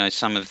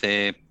some of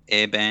their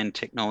airband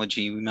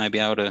technology we may be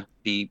able to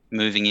be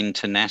moving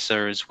into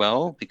NASA as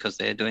well, because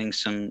they're doing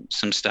some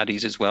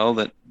studies as well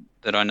that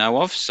I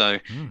know of. So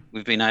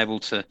we've been able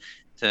to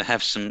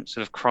have some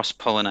sort of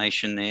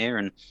cross-pollination there,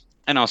 and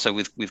also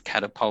with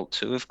Catapult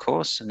too, of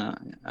course.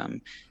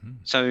 And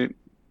so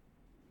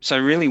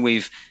really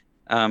we've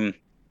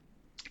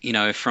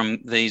from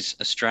these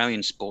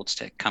Australian sports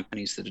tech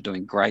companies that are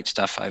doing great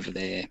stuff over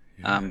there,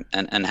 Yeah.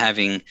 and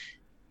having,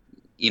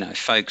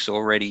 folks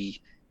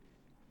already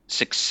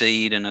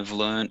succeed and have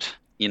learnt,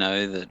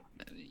 that,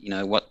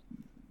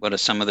 what are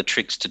some of the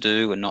tricks to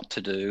do and not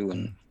to do,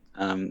 and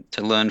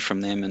to learn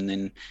from them,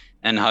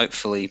 and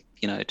hopefully,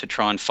 to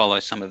try and follow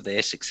some of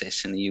their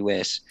success in the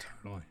US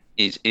Totally.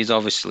 is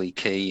obviously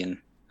key. And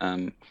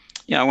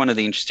one of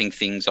the interesting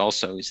things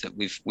also is that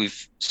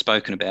we've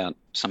spoken about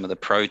some of the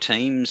pro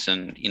teams,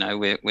 and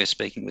we're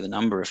speaking with a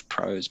number of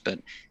pros, but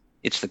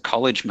it's the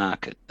college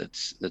market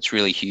that's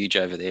really huge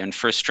over there. And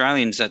for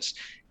Australians, that's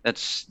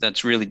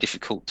really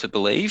difficult to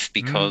believe,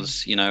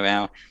 because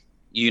our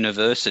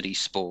university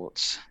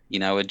sports,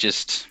 are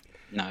just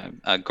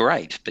are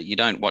great, but you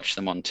don't watch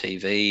them on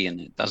TV, and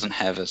it doesn't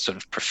have a sort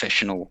of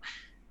professional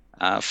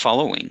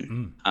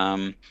following.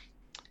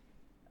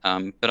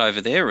 But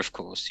over there, of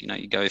course,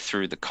 you go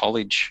through the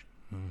college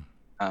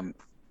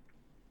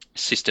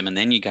system, and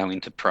then you go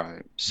into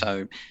pro.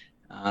 So,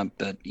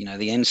 but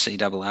the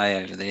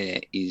NCAA over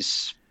there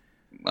is,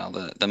 well,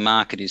 the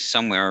market is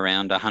somewhere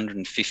around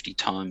 150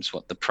 times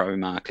what the pro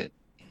market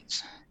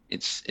is.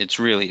 It's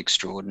really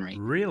extraordinary.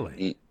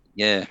 Really?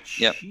 Yeah.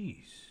 Yep. Jeez.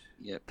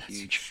 Yep. That's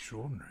Huge.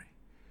 extraordinary.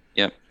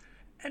 Yep.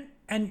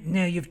 And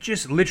now you've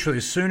just literally,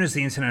 as soon as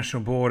the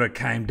international border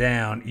came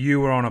down,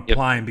 you were on a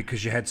plane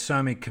because you had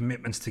so many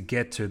commitments to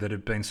get to that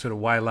had been sort of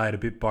waylaid a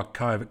bit by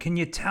COVID. Can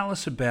you tell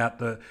us about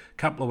the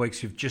couple of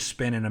weeks you've just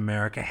spent in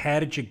America? How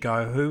did you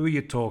go? Who were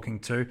you talking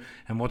to?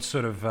 And what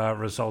sort of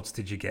results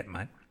did you get,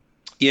 mate?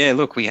 Yeah,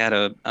 look, we had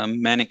a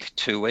manic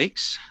 2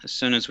 weeks. As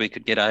soon as we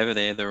could get over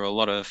there were a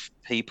lot of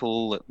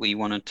people that we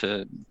wanted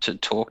to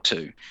talk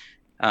to.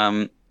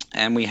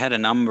 And we had a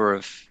number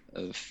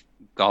of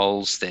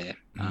goals there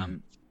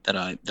that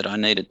I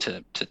needed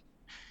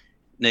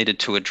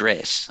to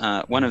address.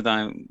 One of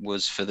them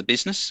was for the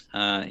business.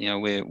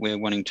 We're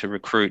wanting to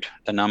recruit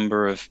a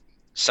number of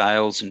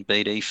sales and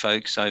BD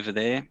folks over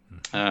there.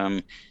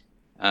 The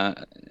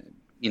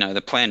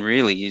plan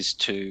really is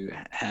to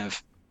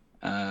have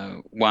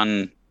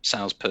one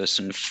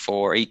salesperson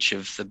for each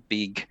of the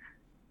big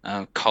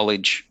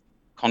college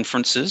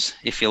conferences,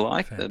 if you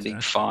like. Fantastic. The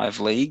big 5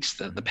 leagues,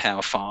 the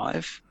Power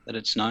 5 that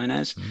it's known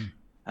as.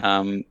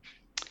 And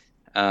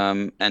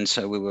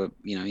so we were,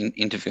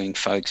 interviewing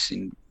folks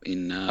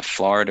in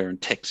Florida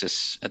and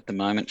Texas at the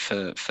moment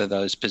for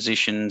those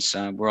positions.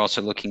 We're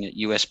also looking at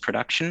US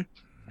production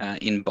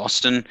in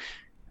Boston,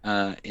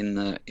 in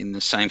the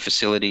same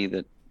facility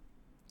that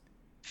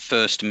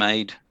first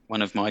made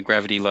one of my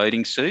gravity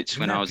loading suits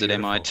when I was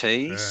beautiful? At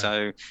MIT.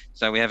 Yeah.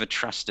 So we have a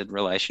trusted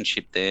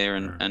relationship there,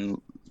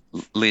 and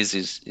Liz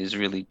is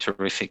really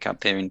terrific up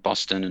there in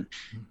Boston,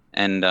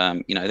 and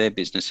their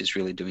business is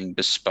really doing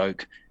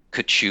bespoke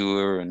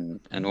couture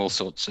and all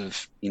sorts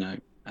of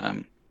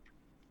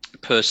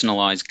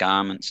personalized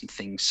garments and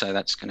things. So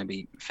that's going to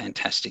be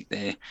fantastic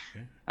there.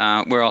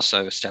 Okay. We're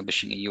also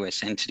establishing a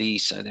US entity,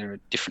 so there are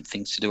different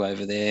things to do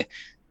over there.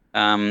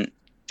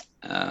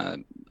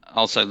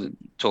 Also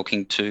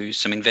talking to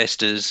some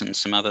investors and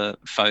some other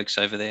folks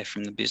over there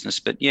from the business,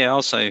 but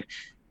also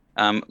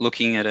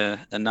looking at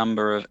a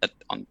number of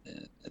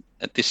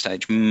at this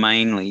stage,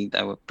 mainly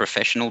they were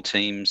professional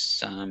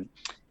teams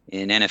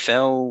in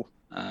NFL,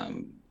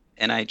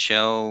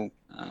 NHL,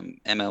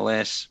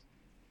 MLS.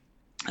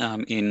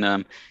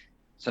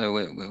 So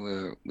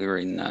we were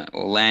in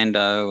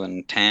Orlando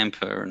and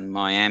Tampa and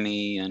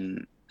Miami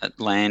and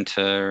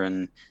Atlanta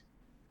and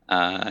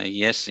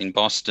in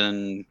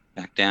Boston,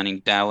 back down in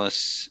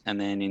Dallas,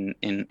 and then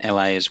in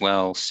LA as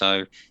well.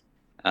 So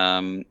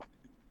some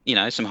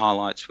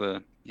highlights were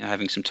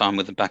having some time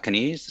with the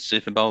Buccaneers, the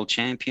Super Bowl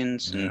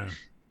champions,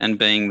 and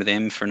being with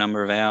them for a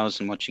number of hours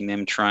and watching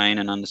them train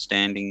and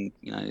understanding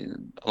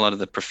a lot of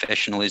the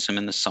professionalism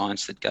and the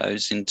science that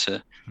goes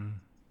into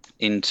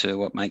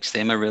what makes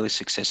them a really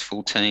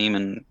successful team,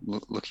 and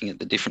looking at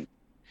the different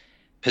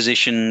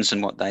positions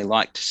and what they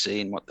like to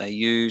see and what they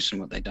use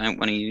and what they don't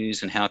want to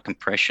use, and how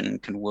compression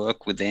can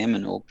work with them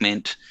and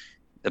augment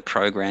the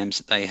programs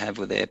that they have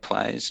with their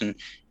players, and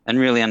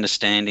really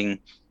understanding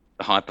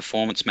the high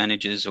performance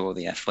managers or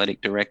the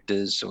athletic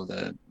directors or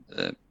the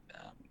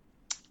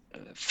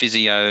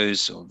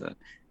physios or the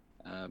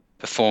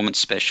performance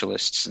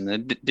specialists and the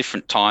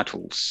different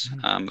titles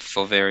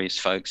for various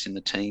folks in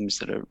the teams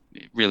that are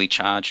really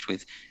charged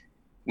with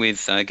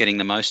getting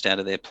the most out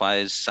of their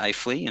players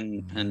safely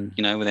and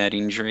without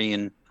injury.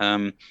 And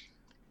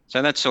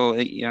so that's all.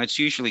 It's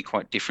usually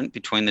quite different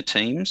between the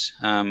teams,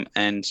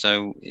 and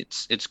so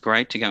it's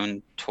great to go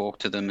and talk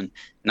to them and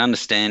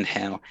understand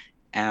how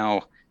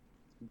our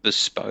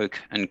bespoke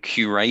and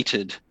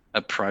curated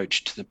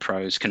approach to the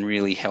pros can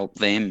really help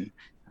them.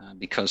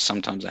 Because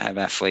sometimes I have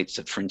athletes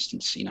that, for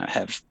instance,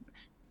 have,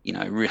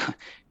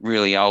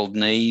 really old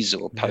knees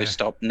or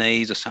post-op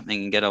knees or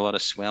something and get a lot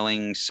of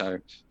swelling. So,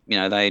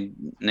 they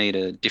need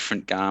a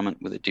different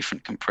garment with a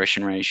different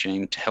compression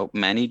regime to help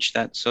manage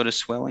that sort of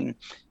swelling.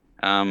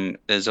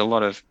 There's a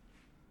lot of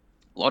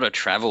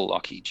travel,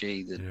 Lockie,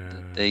 that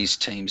these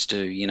teams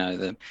do.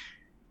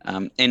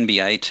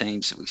 NBA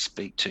teams that we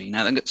speak to, they've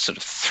got sort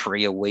of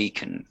 3 a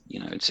week, and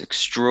it's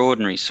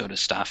extraordinary sort of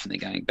stuff, and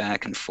they're going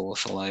back and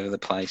forth all over the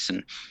place.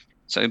 And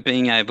so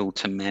being able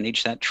to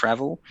manage that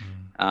travel,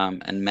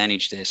 and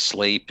manage their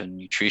sleep and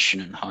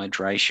nutrition and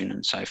hydration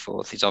and so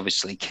forth is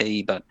obviously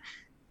key. But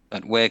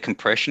where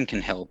compression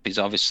can help is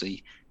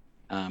obviously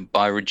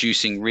by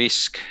reducing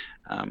risk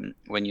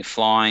when you're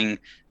flying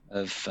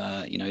of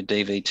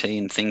DVT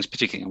and things,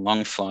 particularly on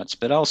long flights.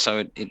 But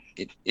also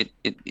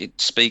it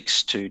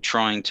speaks to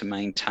trying to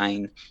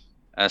maintain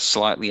a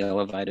slightly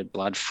elevated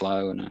blood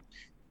flow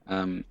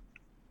and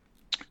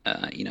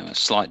a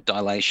slight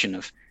dilation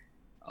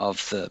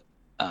of the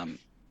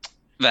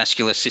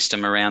vascular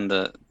system around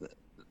the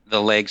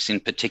legs in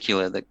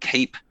particular, that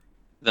keep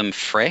them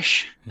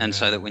fresh, and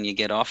so that when you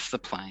get off the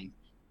plane,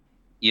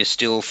 you're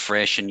still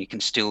fresh and you can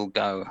still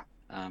go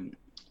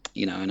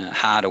in a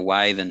harder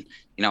way than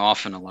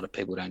often a lot of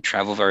people don't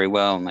travel very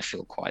well and they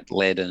feel quite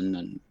leaden,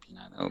 and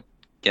they'll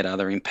get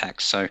other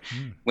impacts. So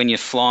when you're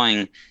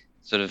flying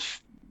sort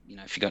of,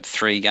 if you've got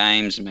 3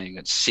 games and maybe you've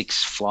got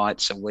 6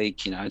 flights a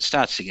week, it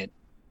starts to get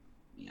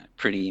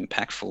pretty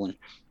impactful. And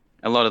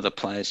a lot of the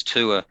players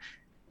too are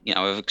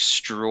of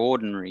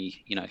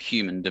extraordinary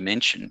human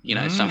dimension.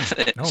 Some of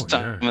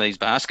these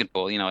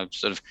basketball,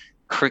 sort of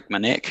crick my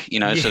neck,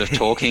 sort of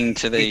talking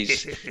to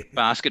these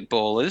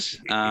basketballers,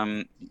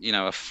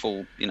 a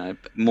full,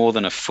 more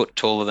than a foot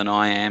taller than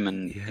I am.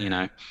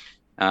 And,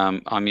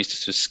 I'm used to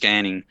sort of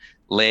scanning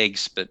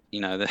legs, but,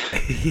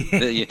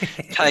 it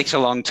takes a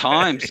long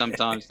time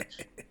sometimes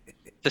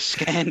to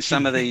scan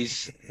some of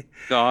these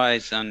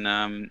guys.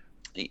 And,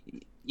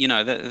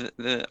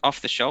 the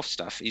off-the-shelf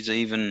stuff is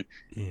even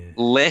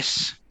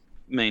less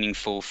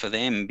meaningful for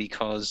them,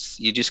 because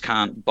you just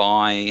can't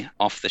buy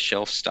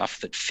off-the-shelf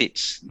stuff that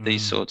fits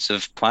these sorts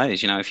of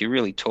players. If you're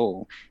really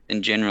tall,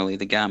 then generally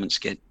the garments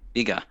get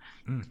bigger.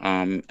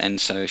 And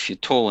so if you're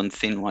tall and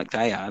thin like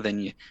they are,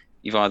 then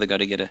you've either got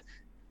to get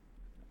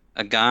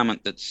a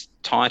garment that's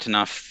tight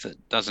enough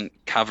that doesn't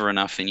cover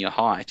enough in your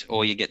height,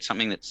 or you get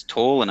something that's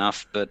tall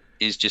enough but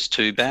is just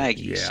too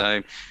baggy.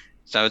 So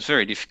it's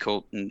very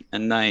difficult, and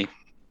they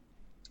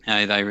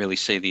really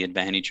see the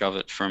advantage of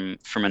it from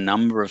a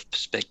number of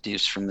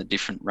perspectives, from the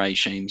different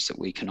regimes that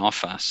we can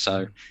offer.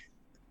 So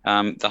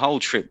the whole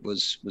trip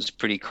was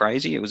pretty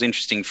crazy. It was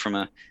interesting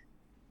from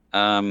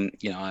I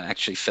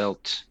actually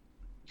felt,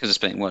 because it's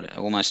been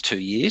almost 2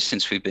 years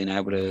since we've been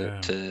able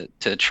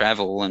to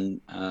travel, and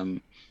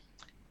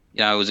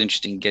it was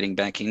interesting getting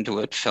back into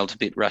it. Felt a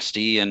bit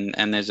rusty,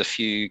 and there's a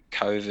few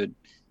COVID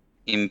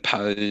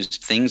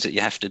imposed things that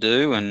you have to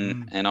do,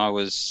 and I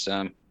was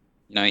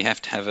you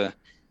have to have a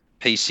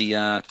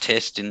PCR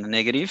test in the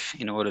negative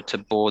in order to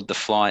board the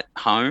flight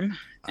home,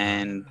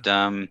 and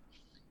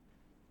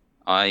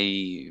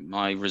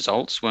my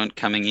results weren't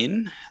coming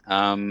in,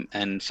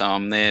 and so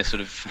I'm there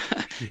sort of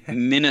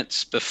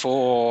minutes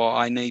before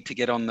I need to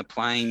get on the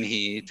plane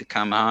here to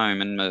come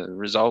home, and the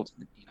result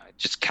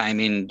just came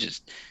in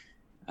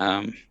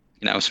I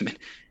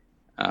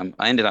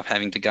ended up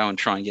having to go and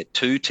try and get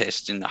 2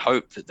 tests in the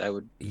hope that they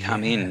would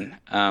come in.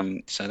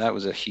 So that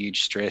was a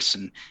huge stress.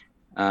 And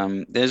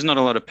there's not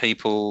a lot of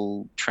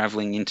people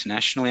traveling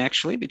internationally,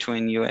 actually,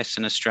 between US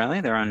and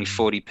Australia. There are only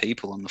 40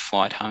 people on the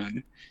flight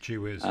home. Gee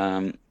whiz.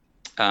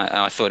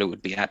 I thought it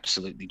would be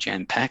absolutely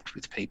jam-packed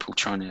with people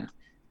trying to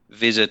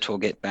visit or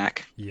get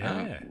back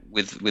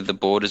with the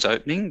borders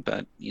opening.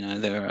 But,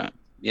 there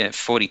are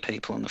 40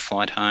 people on the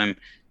flight home.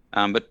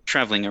 But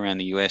traveling around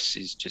the US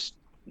is just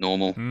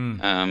normal.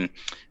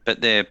 But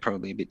they're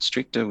probably a bit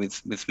stricter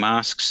with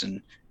masks,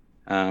 and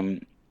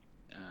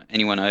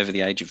anyone over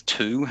the age of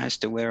 2 has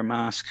to wear a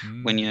mask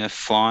when you're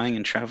flying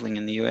and traveling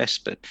in the US.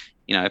 But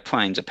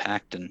planes are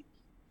packed, and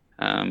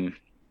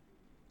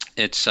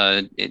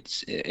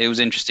it was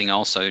interesting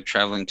also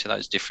traveling to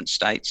those different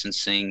states and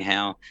seeing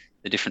how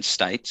the different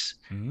states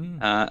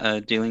are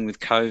dealing with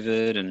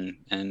COVID,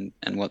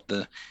 and what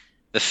the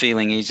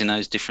feeling is in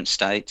those different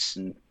states.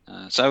 And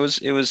so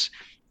it was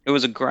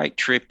a great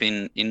trip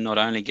in not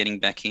only getting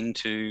back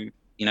into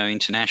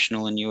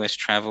international and US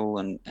travel,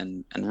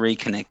 and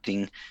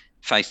reconnecting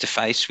face to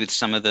face with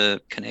some of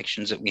the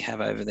connections that we have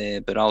over there,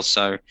 but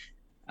also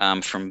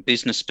from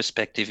business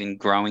perspective in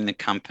growing the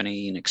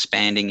company and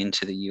expanding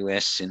into the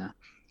US in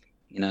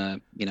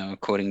a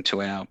according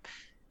to our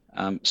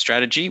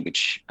strategy,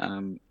 which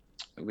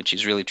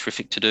is really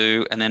terrific to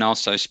do. And then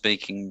also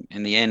speaking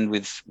in the end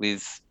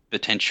with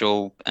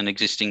potential and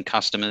existing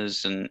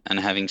customers, and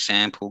having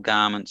sample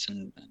garments,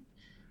 and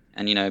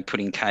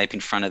putting CAPE in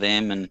front of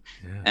them,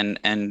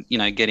 and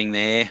getting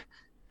their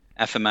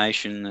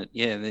affirmation that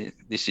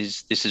this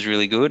is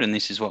really good, and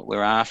this is what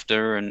we're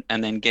after, and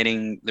then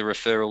getting the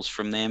referrals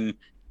from them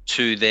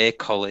to their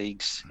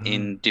colleagues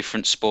in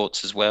different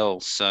sports as well.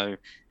 So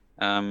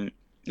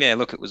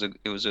look, it was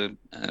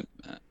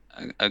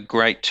a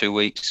great 2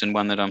 weeks, and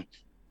one that I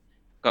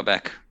got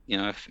back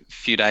a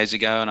few days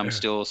ago, and I'm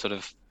still sort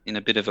of in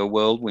a bit of a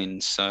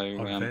whirlwind.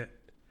 So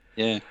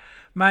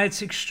Mate,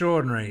 it's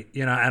extraordinary,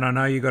 and I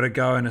know you got to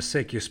go in a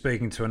sec. You're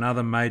speaking to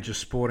another major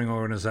sporting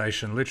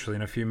organisation literally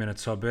in a few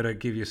minutes, so I better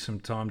give you some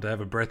time to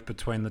have a breath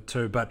between the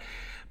two. But,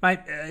 mate,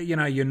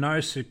 you're no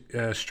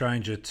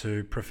stranger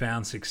to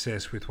profound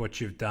success with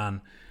what you've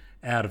done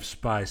out of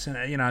space. And,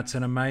 it's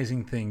an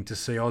amazing thing to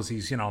see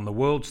Aussies, on the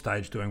world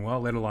stage doing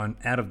well, let alone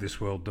out of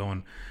this world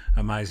doing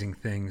amazing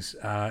things.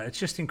 It's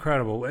just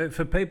incredible.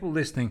 For people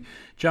listening,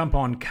 jump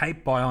on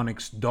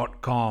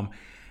capebionics.com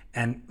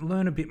and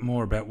learn a bit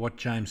more about what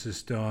James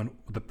is doing.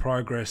 The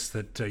progress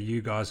that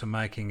you guys are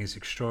making is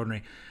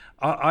extraordinary.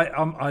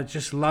 I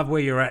just love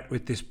where you're at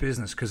with this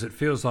business, because it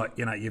feels like,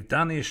 you've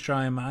done the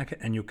Australian market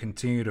and you'll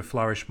continue to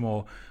flourish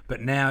more,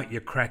 but now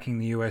you're cracking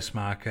the US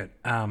market.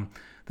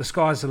 The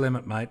sky's the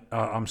limit, mate.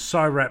 I'm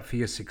so wrapped for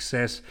your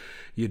success.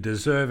 You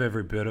deserve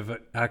every bit of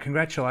it.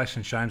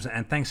 Congratulations, James,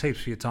 and thanks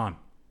heaps for your time.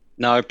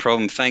 No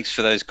problem. Thanks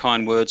for those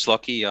kind words,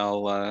 Lockie.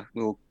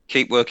 We'll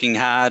keep working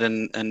hard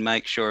and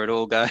make sure it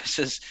all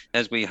goes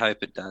as we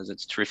hope it does.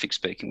 It's terrific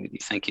speaking with you.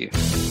 Thank you.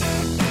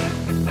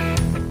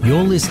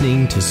 You're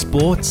listening to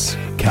Sports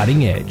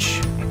Cutting Edge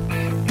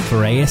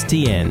for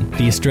ASTN,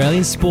 the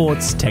Australian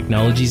Sports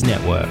Technologies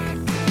Network.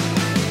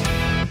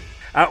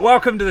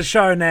 Welcome to the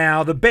show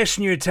now, the best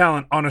new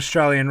talent on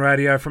Australian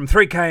radio from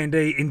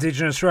 3K&D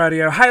Indigenous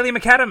Radio, Hayley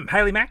McAdam.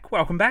 Hayley Mac,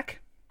 welcome back.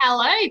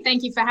 Hello,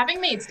 thank you for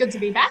having me. It's good to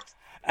be back.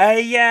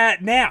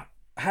 Now,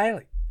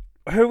 Hayley,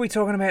 who are we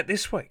talking about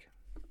this week?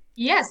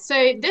 Yes,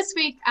 so this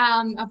week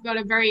I've got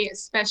a very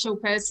special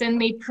person,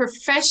 the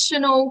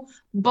professional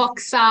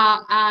boxer,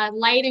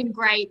 late and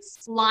great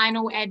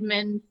Lionel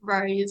Edmund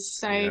Rose.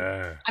 So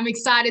I'm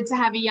excited to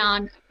have a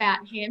yarn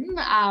about him.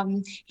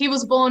 He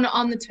was born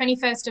on the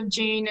 21st of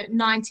June,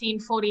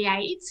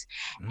 1948,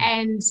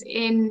 and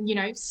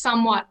in,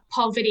 somewhat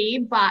poverty,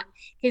 but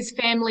his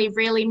family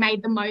really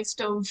made the most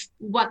of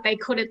what they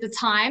could at the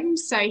time.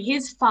 So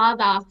his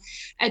father,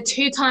 a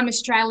two-time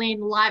Australian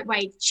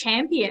lightweight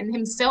champion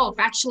himself,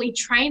 actually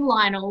trained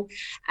Lionel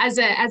as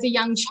a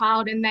young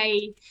child, and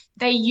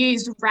they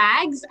used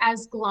rags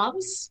as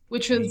gloves,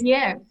 which was,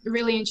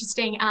 really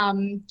interesting.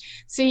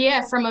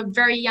 From a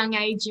very young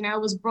age,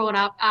 was brought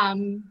up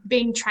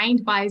being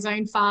trained by his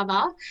own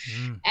father.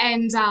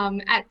 And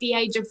at the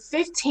age of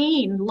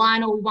 15,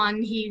 Lionel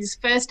won his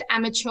first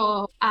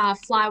amateur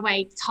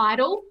flyweight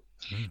title.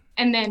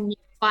 And then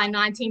by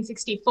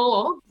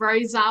 1964,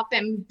 rose up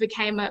and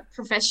became a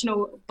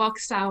professional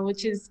boxer,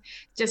 which is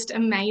just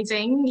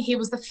amazing. He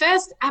was the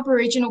first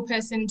Aboriginal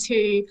person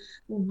to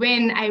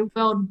win a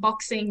world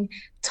boxing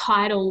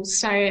title.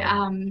 So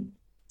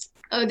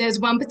there's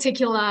one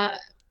particular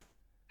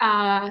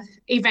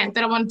event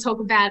that I want to talk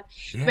about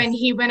when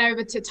he went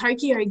over to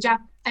Tokyo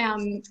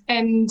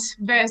and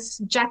versus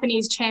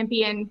Japanese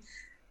champion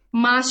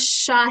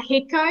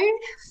Masahiko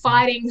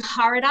fighting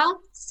Harada.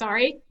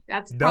 Sorry,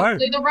 that's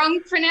probably the wrong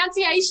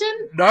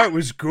pronunciation. No, it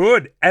was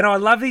good. And I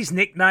love his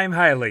nickname,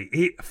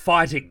 Hayley.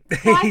 Fighting.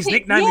 His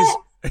nickname is,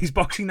 his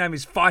boxing name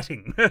is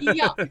Fighting.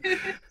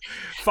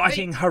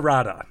 Fighting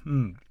Harada.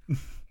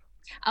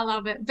 I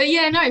love it. But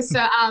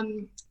so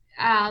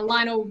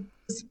Lionel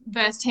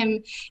versed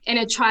him in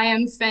a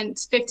triumphant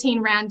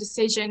 15-round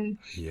decision.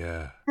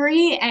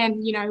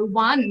 And,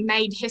 won,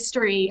 made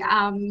history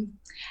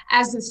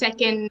as the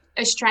second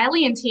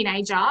Australian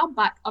teenager,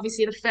 but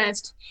obviously the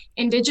first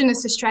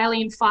Indigenous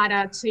Australian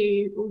fighter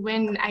to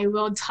win a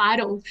world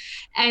title.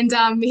 And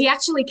he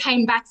actually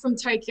came back from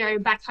Tokyo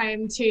back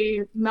home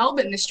to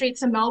Melbourne, the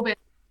streets of Melbourne,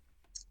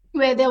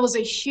 where there was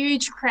a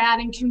huge crowd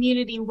and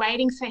community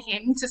waiting for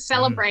him to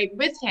celebrate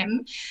with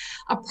him.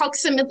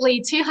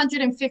 Approximately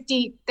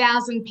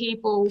 250,000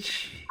 people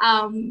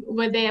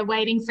were there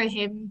waiting for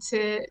him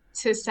to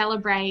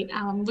celebrate,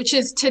 which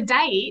is to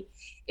date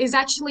is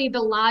actually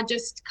the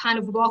largest kind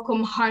of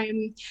welcome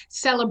home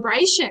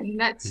celebration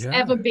that's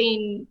ever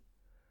been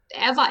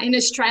in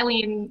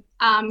Australian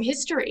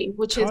history,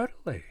 which is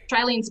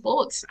Australian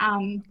sports.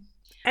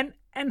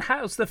 And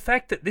Hales, the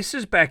fact that this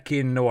is back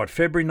in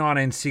February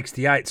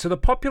 1968, so the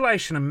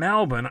population of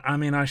Melbourne, I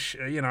mean,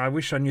 I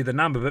wish I knew the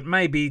number, but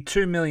maybe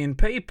 2 million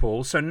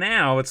people. So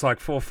now it's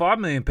like 4 or 5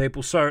 million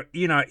people. So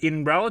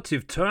in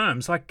relative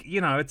terms,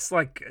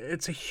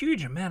 it's a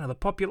huge amount of the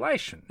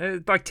population.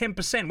 Like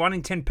 10%, 1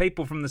 in 10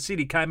 people from the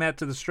city came out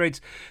to the streets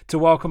to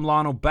welcome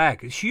Lionel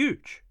back. It's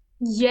huge.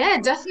 Yeah,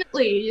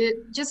 definitely.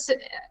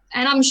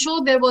 And I'm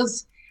sure there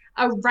was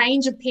a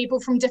range of people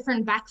from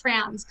different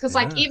backgrounds, because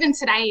even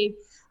today.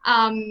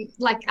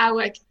 I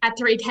work at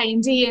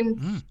 3K&D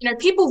and,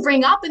 people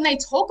ring up and they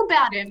talk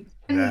about him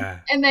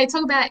and they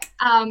talk about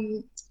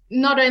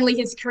not only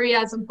his career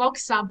as a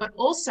boxer, but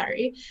also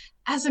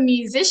as a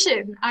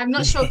musician. I'm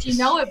not sure if you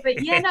know it, but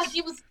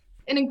he was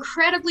an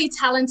incredibly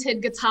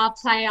talented guitar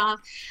player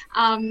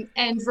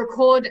and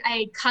record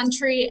a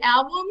country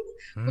album,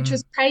 which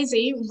was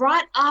crazy,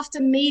 right after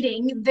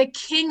meeting the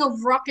king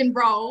of rock and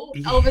roll,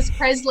 Elvis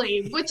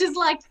Presley, which is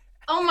like,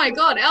 Oh my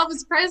God,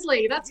 Elvis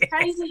Presley. That's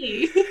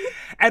crazy.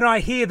 And I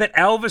hear that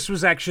Elvis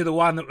was actually the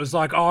one that was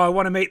like, oh, I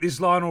want to meet this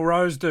Lionel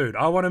Rose dude.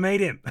 I want to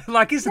meet him.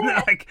 Like, isn't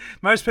it like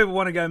most people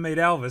want to go meet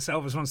Elvis?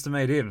 Elvis wants to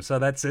meet him. So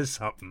that says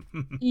something.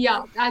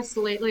 Yeah,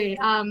 absolutely.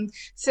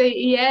 So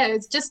yeah,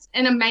 it's just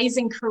an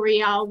amazing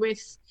career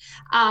with,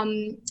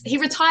 he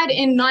retired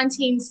in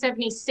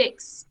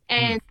 1976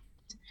 and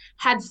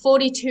had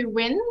 42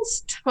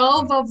 wins,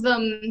 12 of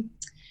them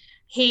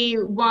he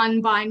won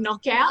by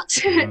knockout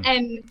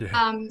and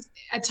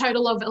a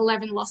total of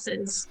 11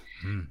 losses.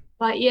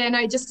 But yeah,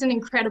 no, just an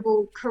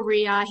incredible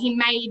career. He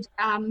made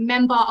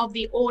member of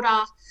the Order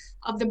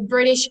of the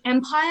British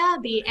Empire,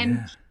 the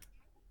MP,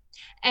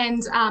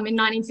 and in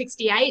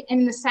 1968.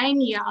 And in the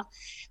same year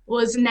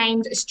was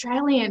named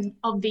Australian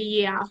of the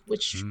Year,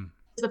 which was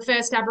the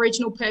first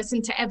Aboriginal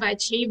person to ever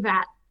achieve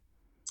that,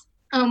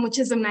 which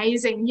is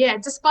amazing. Yeah,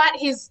 despite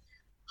his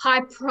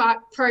high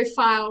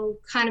profile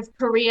kind of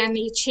career and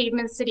the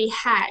achievements that he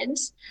had.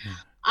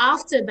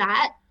 After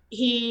that,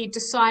 he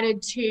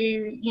decided to,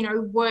 you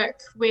know,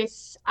 work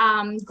with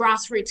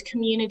grassroots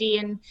community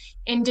and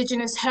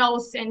Indigenous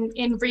health and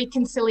in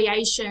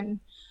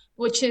reconciliation,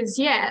 which is,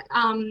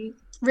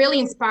 really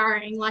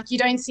inspiring. Like, you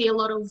don't see a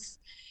lot of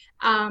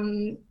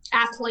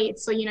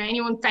athletes or, you know,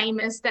 anyone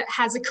famous that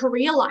has a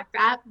career like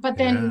that, but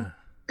then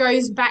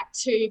goes back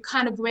to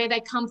kind of where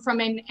they come from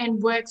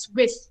and works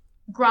with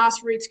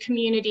grassroots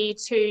community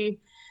to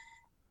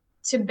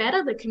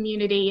better the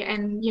community,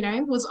 and, you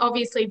know, was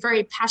obviously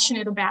very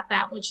passionate about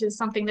that, which is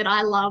something that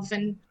I love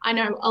and I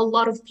know a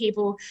lot of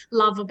people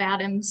love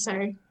about him.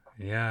 So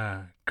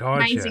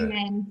amazing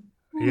man.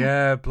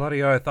 Yeah,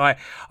 bloody oath.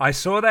 I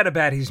saw that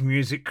about his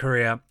music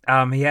career.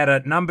 He had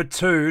a number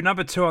two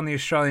on the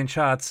Australian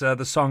charts,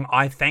 the song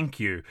I Thank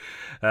You,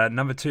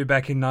 number 2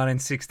 back in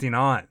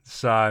 1969.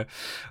 So,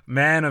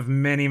 man of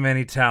many,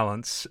 many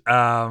talents.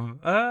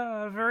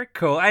 Very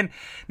cool. And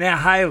now,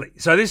 Hayley,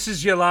 so this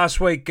is your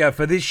last week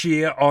for this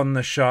year on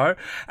the show.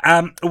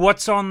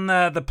 What's on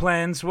the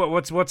plans?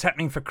 What's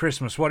happening for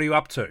Christmas? What are you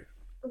up to?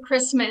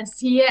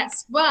 Christmas,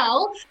 yes.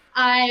 Well,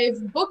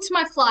 I've booked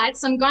my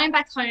flights. I'm going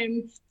back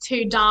home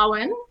to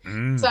Darwin.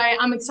 So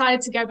I'm excited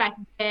to go back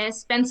there,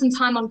 spend some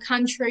time on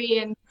country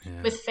and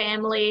with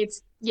family.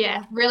 It's,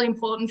 really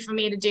important for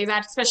me to do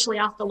that, especially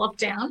after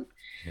lockdown.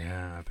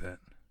 Yeah, I bet.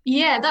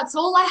 Yeah, that's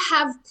all I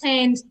have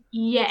planned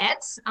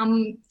yet.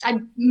 I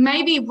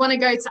maybe want to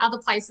go to other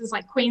places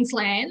like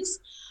Queensland.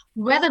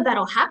 Whether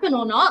that'll happen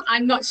or not,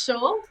 I'm not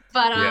sure.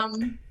 But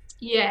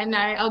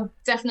I'll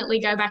definitely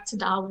go back to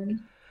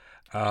Darwin.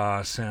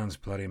 Sounds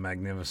bloody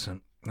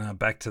magnificent.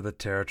 Back to the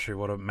Territory.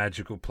 What a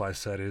magical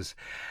place that is.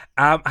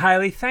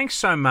 Hayley, thanks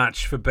so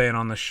much for being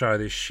on the show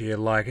this year.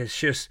 Like, it's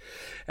just,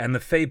 and the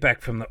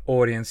feedback from the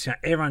audience, you know,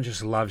 everyone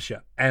just loves you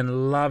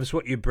and loves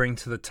what you bring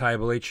to the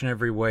table each and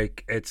every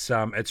week. It's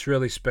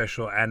really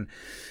special, and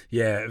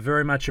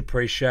very much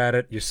appreciate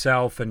it.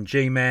 Yourself and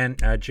G-Man,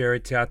 Jerry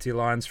Tiati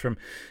Lyons from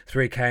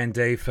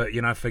 3K&D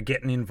for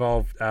getting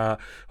involved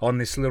on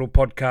this little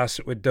podcast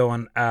that we're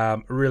doing.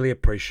 Really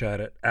appreciate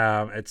it.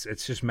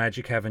 It's just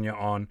magic having you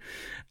on.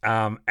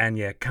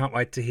 Can't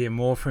wait to hear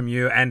more from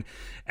you and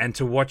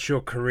to watch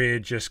your career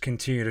just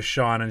continue to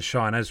shine and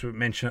shine. As we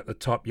mentioned at the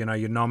top, you know,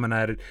 you're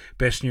nominated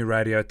Best New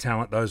Radio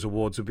Talent. Those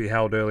awards will be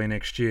held early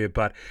next year,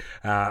 but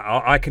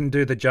I can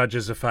do the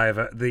judges a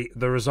favour. The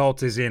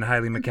result is in.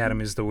 Hayley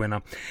McAdam is the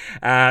winner.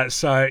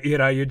 So, you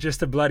know, you're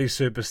just a bloody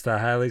superstar,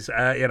 Hayley's.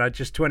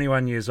 Just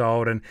 21 years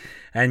old,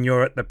 and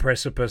you're at the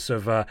precipice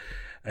of a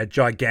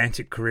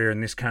gigantic career in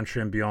this country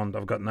and beyond,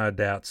 I've got no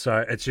doubt.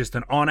 So it's just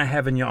an honour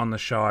having you on the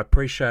show. I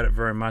appreciate it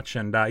very much.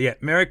 And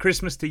Merry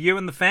Christmas to you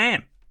and the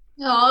fam.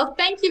 Oh,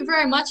 thank you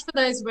very much for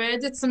those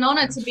words. It's an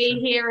honour to be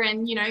here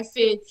and, you know,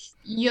 for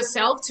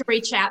yourself to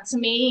reach out to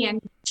me and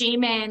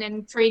G-Man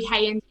and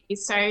 3K&D.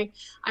 So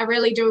I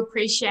really do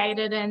appreciate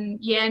it. And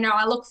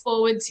I look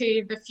forward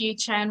to the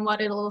future and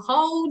what it'll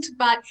hold.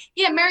 But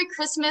Merry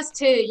Christmas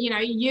to, you know,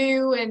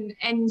 you and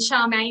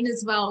Charmaine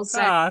as well.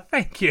 So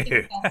thank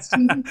you.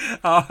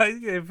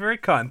 Very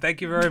kind. Thank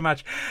you very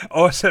much.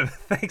 Awesome.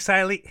 Thanks,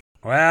 Hayley.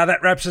 Wow,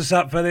 that wraps us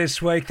up for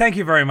this week. Thank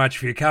you very much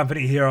for your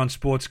company here on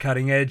Sports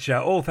Cutting Edge.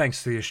 All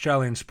thanks to the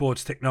Australian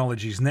Sports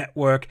Technologies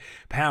Network,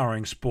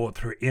 powering sport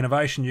through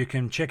innovation. You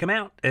can check them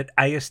out at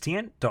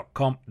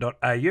astn.com.au.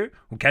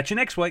 We'll catch you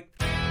next week.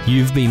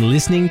 You've been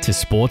listening to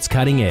Sports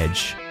Cutting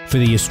Edge for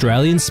the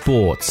Australian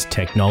Sports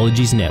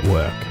Technologies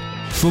Network.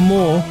 For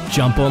more,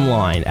 jump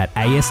online at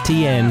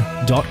astn.com.au.